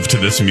make love to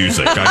this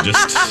music.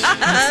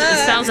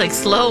 It sounds like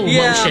slow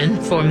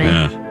motion for me.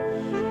 Yeah.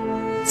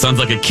 Sounds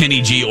like a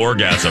Kenny G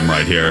orgasm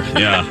right here.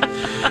 Yeah.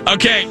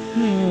 Okay.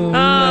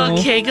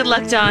 Okay, good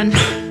luck, Dawn.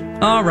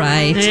 All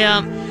right.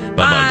 Yeah.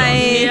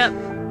 Bye-bye,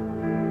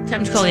 Dawn. Yep.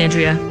 Time to call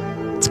Andrea.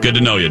 It's good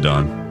to know you,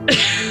 Dawn.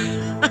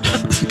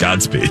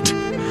 Godspeed.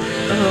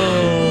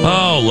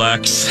 Oh,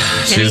 Lex.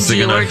 Kenny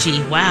G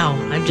orgy. Wow.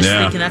 I'm just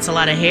thinking that's a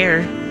lot of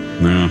hair.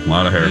 Yeah, a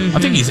lot of hair.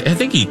 Mm-hmm. I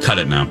think he cut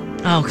it now.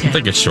 Okay. I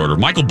think it's shorter.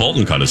 Michael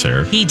Bolton cut his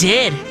hair. He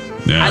did.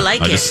 Yeah. I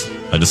like it.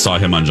 I just saw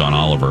him on John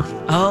Oliver.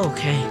 Oh,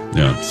 okay.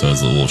 Yeah, so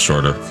it's a little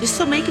shorter. Is he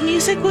still making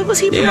music? What was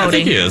he promoting? Yeah, I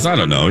think he is. I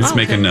don't know. He's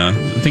making, I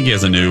think he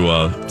has a new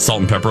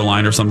salt and pepper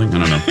line or something. I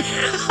don't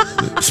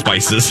know.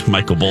 Spices.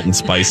 Michael Bolton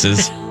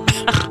Spices.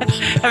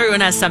 Everyone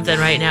has something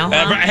right now.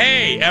 Huh?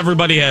 Hey,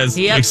 everybody has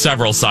like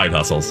several side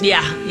hustles.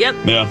 Yeah. Yep.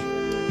 Yeah.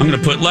 I'm going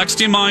to put, Lex,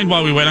 do you mind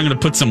while we wait? I'm going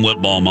to put some lip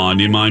balm on.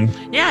 Do you mind?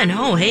 Yeah,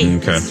 no, hey,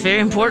 Okay. it's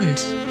very important.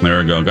 There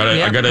we go. I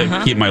gotta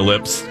uh-huh. keep my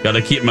lips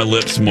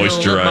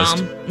moisturized.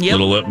 Yep.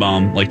 Little lip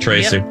balm, like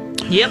Tracy.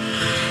 Yep.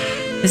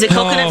 Is it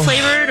coconut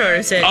flavored or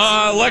is it?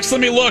 Lex,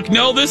 let me look.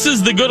 No, this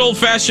is the good old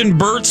fashioned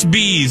Burt's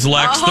Bees,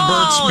 Lex. The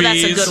Burt's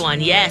Bees. That's a good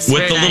one. Yes. With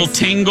very the little nice.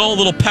 tingle,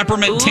 little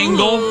peppermint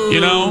tingle,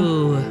 you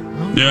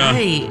know? Yeah.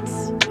 Right.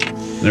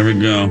 There we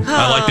go.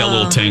 I like that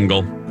little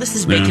tingle. This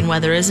is bacon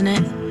weather, isn't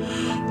it?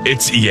 It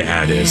is.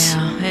 Yeah,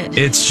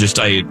 It's just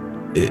I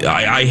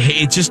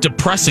hate. It's just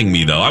depressing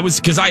me though. I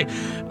was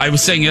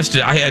saying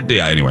yesterday.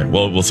 Anyway.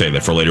 We'll save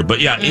that for later.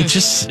 But yeah, it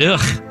just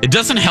it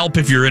doesn't help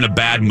if you're in a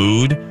bad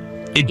mood.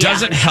 It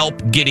doesn't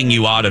help getting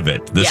you out of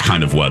it. This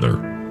kind of weather.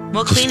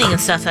 Well, cleaning and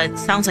stuff. It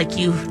sounds like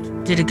you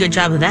did a good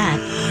job of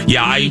that.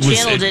 Yeah, you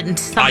channeled it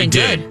into something I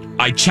did. good.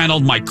 I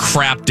channeled my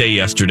crap day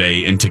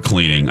yesterday into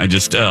cleaning. I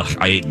just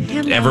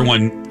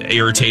everyone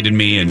irritated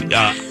me and.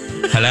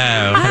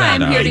 Hello.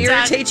 I'm here to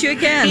irritate you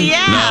again.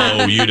 Yeah.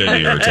 No, you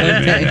didn't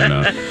irritate me.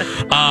 No.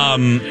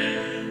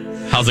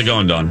 How's it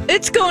going, Dawn?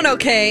 It's going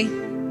okay.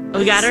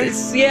 We got her?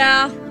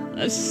 Yeah.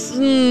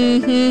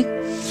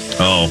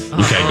 Oh,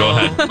 okay. Go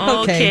ahead.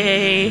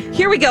 Okay.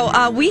 Here we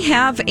go. We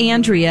have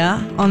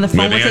Andrea on the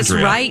phone with us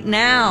right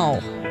now.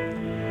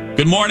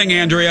 Good morning,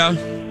 Andrea.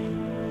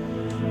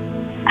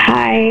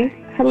 Hi.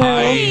 Hello.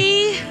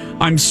 Hi.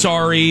 I'm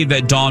sorry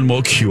that Dawn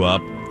woke you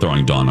up.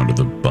 Throwing Dawn under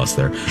the bus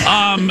there.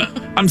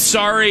 I'm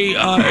sorry.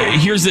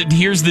 Here's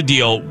the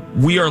deal.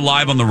 We are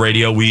live on the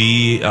radio.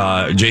 We,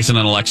 Jason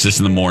and Alexis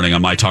in the morning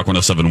on My Talk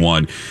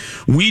 107.1.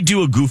 We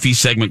do a goofy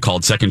segment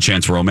called Second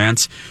Chance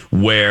Romance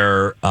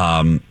where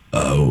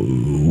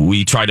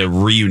we try to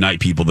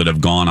reunite people that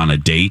have gone on a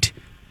date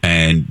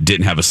and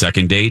didn't have a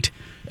second date.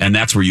 And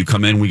that's where you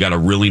come in. We got a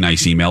really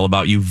nice email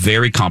about you.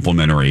 Very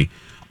complimentary.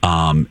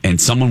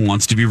 And someone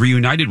wants to be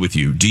reunited with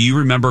you. Do you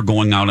remember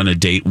going out on a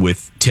date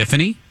with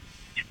Tiffany?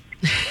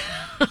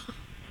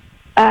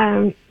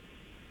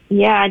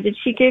 Yeah. Did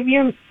she give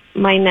you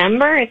my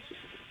number?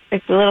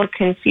 It's a little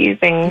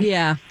confusing.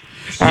 Yeah.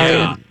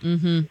 Yeah.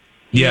 Mm-hmm.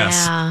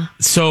 Yes. Yeah.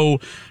 So,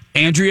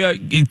 Andrea,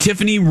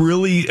 Tiffany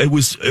really it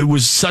was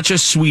such a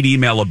sweet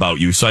email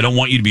about you. So I don't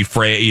want you to be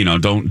afraid. You know,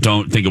 don't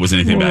think it was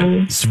anything bad.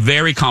 It's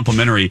very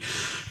complimentary.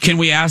 Can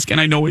we ask? And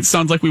I know it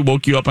sounds like we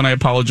woke you up, and I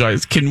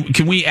apologize.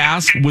 Can we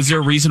ask? Was there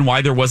a reason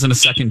why there wasn't a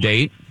second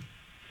date?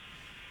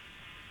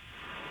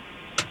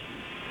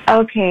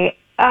 Okay.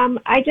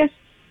 I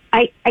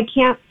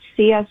can't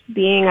see us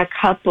being a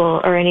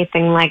couple or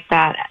anything like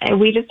that.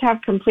 We just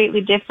have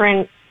completely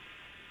different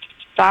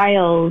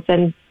styles,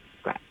 and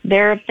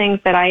there are things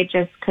that I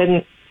just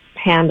couldn't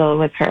handle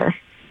with her.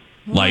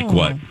 Like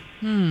what?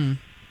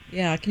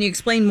 Yeah. Can you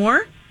explain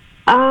more?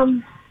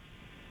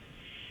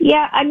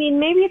 Yeah, I mean,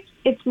 maybe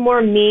it's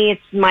more me.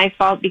 It's my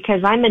fault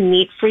because I'm a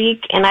neat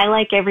freak and I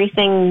like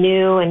everything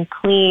new and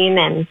clean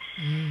and,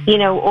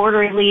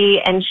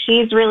 orderly. And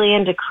she's really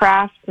into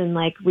crafts and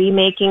like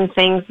remaking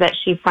things that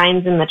she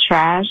finds in the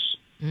trash.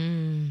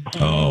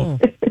 Oh.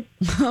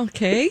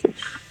 Okay.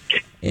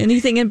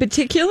 Anything in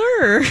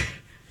particular?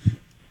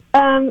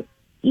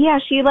 Yeah,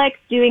 she likes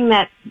doing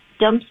that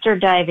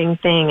dumpster diving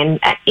thing. And,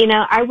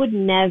 I would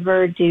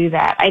never do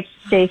that. I'd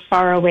stay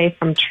far away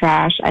from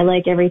trash. I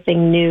like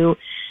everything new.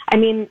 I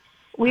mean,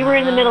 we were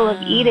in the middle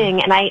of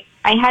eating, and I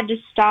had to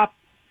stop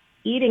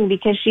eating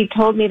because she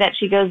told me that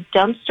she goes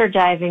dumpster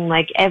diving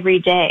like every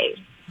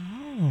day.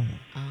 Oh.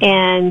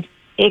 And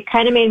it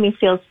kind of made me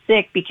feel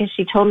sick because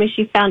she told me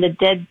she found a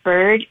dead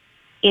bird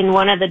in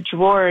one of the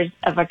drawers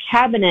of a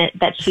cabinet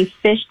that she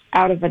fished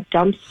out of a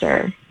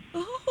dumpster.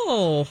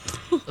 Oh.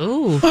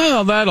 Ooh.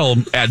 Well, that'll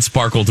add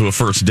sparkle to a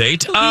first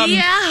date.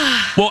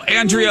 Yeah. Well,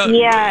 Andrea,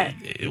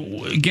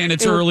 again,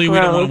 it's early. We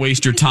don't want to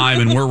waste your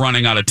time, and we're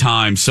running out of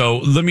time. So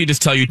let me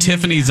just tell you,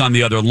 Tiffany's on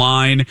the other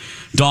line.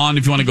 Dawn,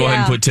 if you want to go ahead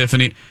and put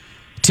Tiffany.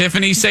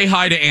 Tiffany, say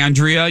hi to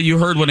Andrea. You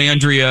heard what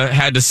Andrea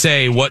had to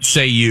say. What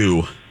say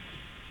you?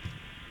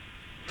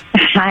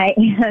 Hi,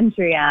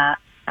 Andrea.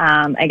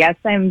 I guess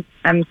I'm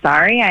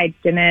sorry. I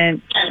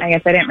didn't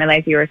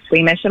realize you were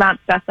squeamish about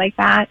stuff like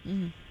that.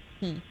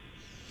 Mm-hmm.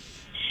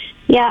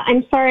 Yeah,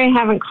 I'm sorry I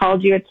haven't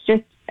called you. It's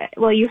just,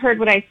 you heard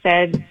what I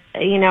said.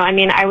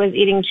 I was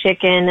eating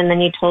chicken and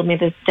then you told me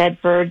this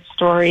dead bird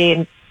story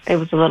and it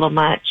was a little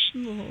much.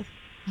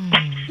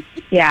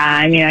 Yeah,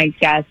 I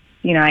guess,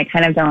 I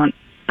kind of don't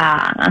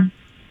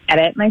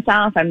edit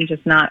myself. I'm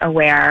just not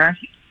aware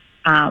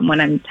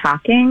when I'm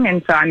talking.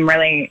 And so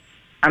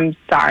I'm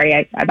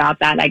sorry about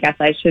that. I guess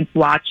I should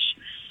watch,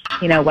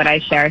 what I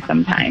share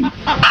sometimes.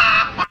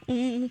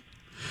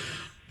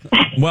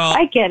 Well,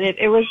 I get it.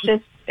 It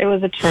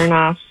was a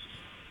turnoff.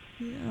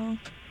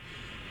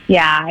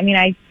 Yeah.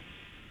 I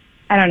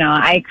don't know.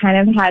 I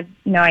kind of had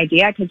no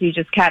idea because you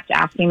just kept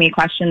asking me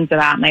questions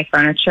about my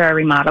furniture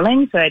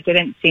remodeling. So it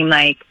didn't seem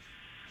like,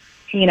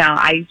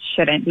 I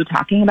shouldn't be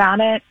talking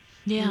about it.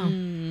 Yeah.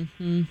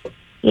 Mm-hmm.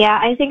 Yeah.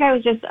 I think I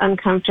was just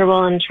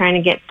uncomfortable and trying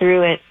to get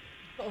through it,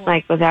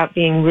 without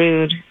being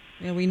rude.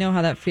 Yeah, we know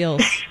how that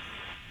feels.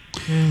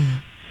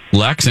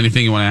 Lex,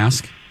 anything you want to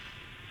ask?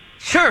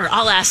 Sure,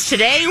 I'll ask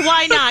today.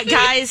 Why not,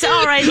 guys?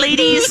 All right,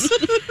 ladies.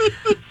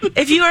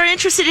 If you are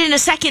interested in a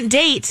second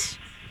date,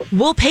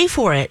 we'll pay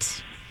for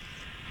it.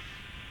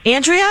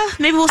 Andrea,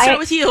 maybe we'll start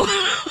with you.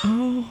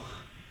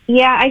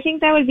 Yeah, I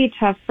think that would be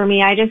tough for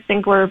me. I just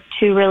think we're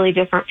two really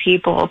different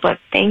people, but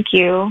thank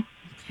you.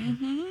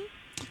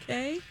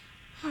 Okay.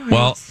 All right.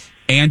 Well,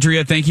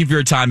 Andrea, thank you for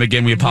your time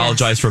again. We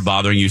apologize for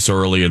bothering you so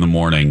early in the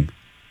morning.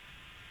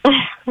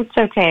 It's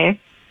okay.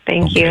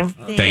 Thank you.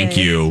 Thank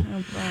you.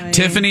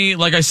 Tiffany,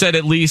 like I said,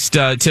 at least,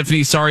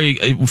 Tiffany, sorry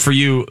for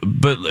you,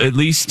 but at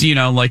least,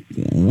 like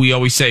we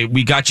always say,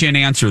 we got you an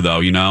answer, though,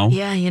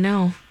 Yeah,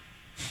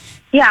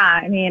 Yeah,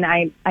 I mean,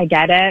 I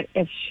get it.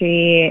 If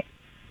she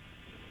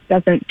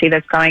doesn't see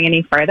this going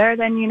any further,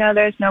 then,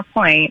 there's no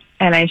point,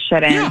 and I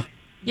shouldn't,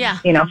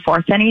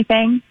 force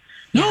anything.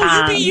 No,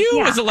 you be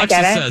you, as Alexis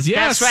says.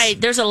 Yes. That's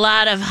right. There's a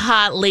lot of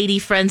hot lady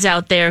friends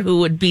out there who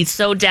would be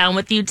so down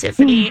with you,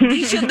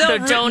 Tiffany. So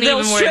don't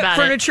even worry about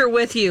furniture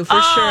with you, for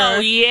sure. Oh,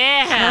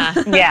 yeah.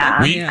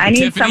 Yeah. I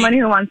need someone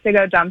who wants to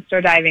go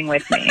dumpster diving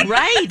with me.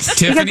 Right.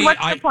 Tiffany, because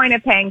what's the point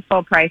of paying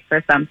full price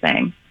for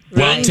something?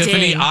 Well, right.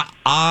 Tiffany,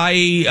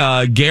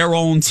 I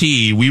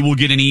guarantee we will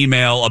get an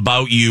email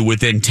about you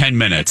within 10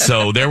 minutes.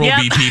 So there will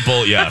be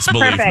people, yes,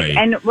 believe me.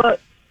 And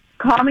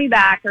call me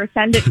back or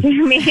send it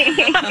to me.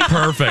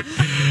 Perfect.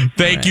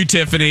 Thank you,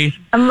 Tiffany.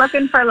 I'm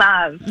looking for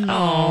love.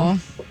 Oh,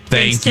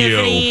 thank you.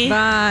 Tiffany.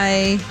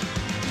 Bye.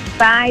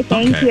 Bye.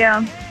 Thank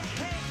you.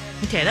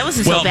 Okay, that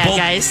wasn't so bad,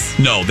 guys.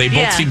 No, they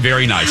both seem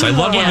very nice. I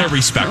love when they're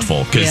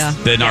respectful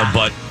because then our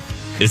butt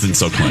isn't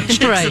so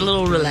clenched. Right. It's a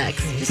little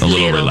relaxed. Just a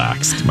little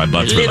relaxed. My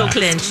butt's relaxed. A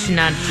little clenched,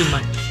 not too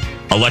much.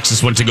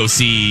 Alexis went to go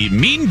see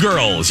Mean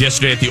Girls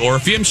yesterday at the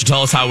Orpheum. She'll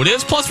tell us how it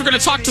is. Plus, we're going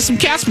to talk to some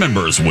cast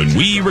members when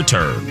we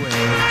return.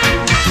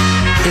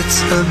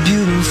 It's a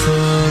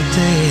beautiful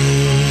day.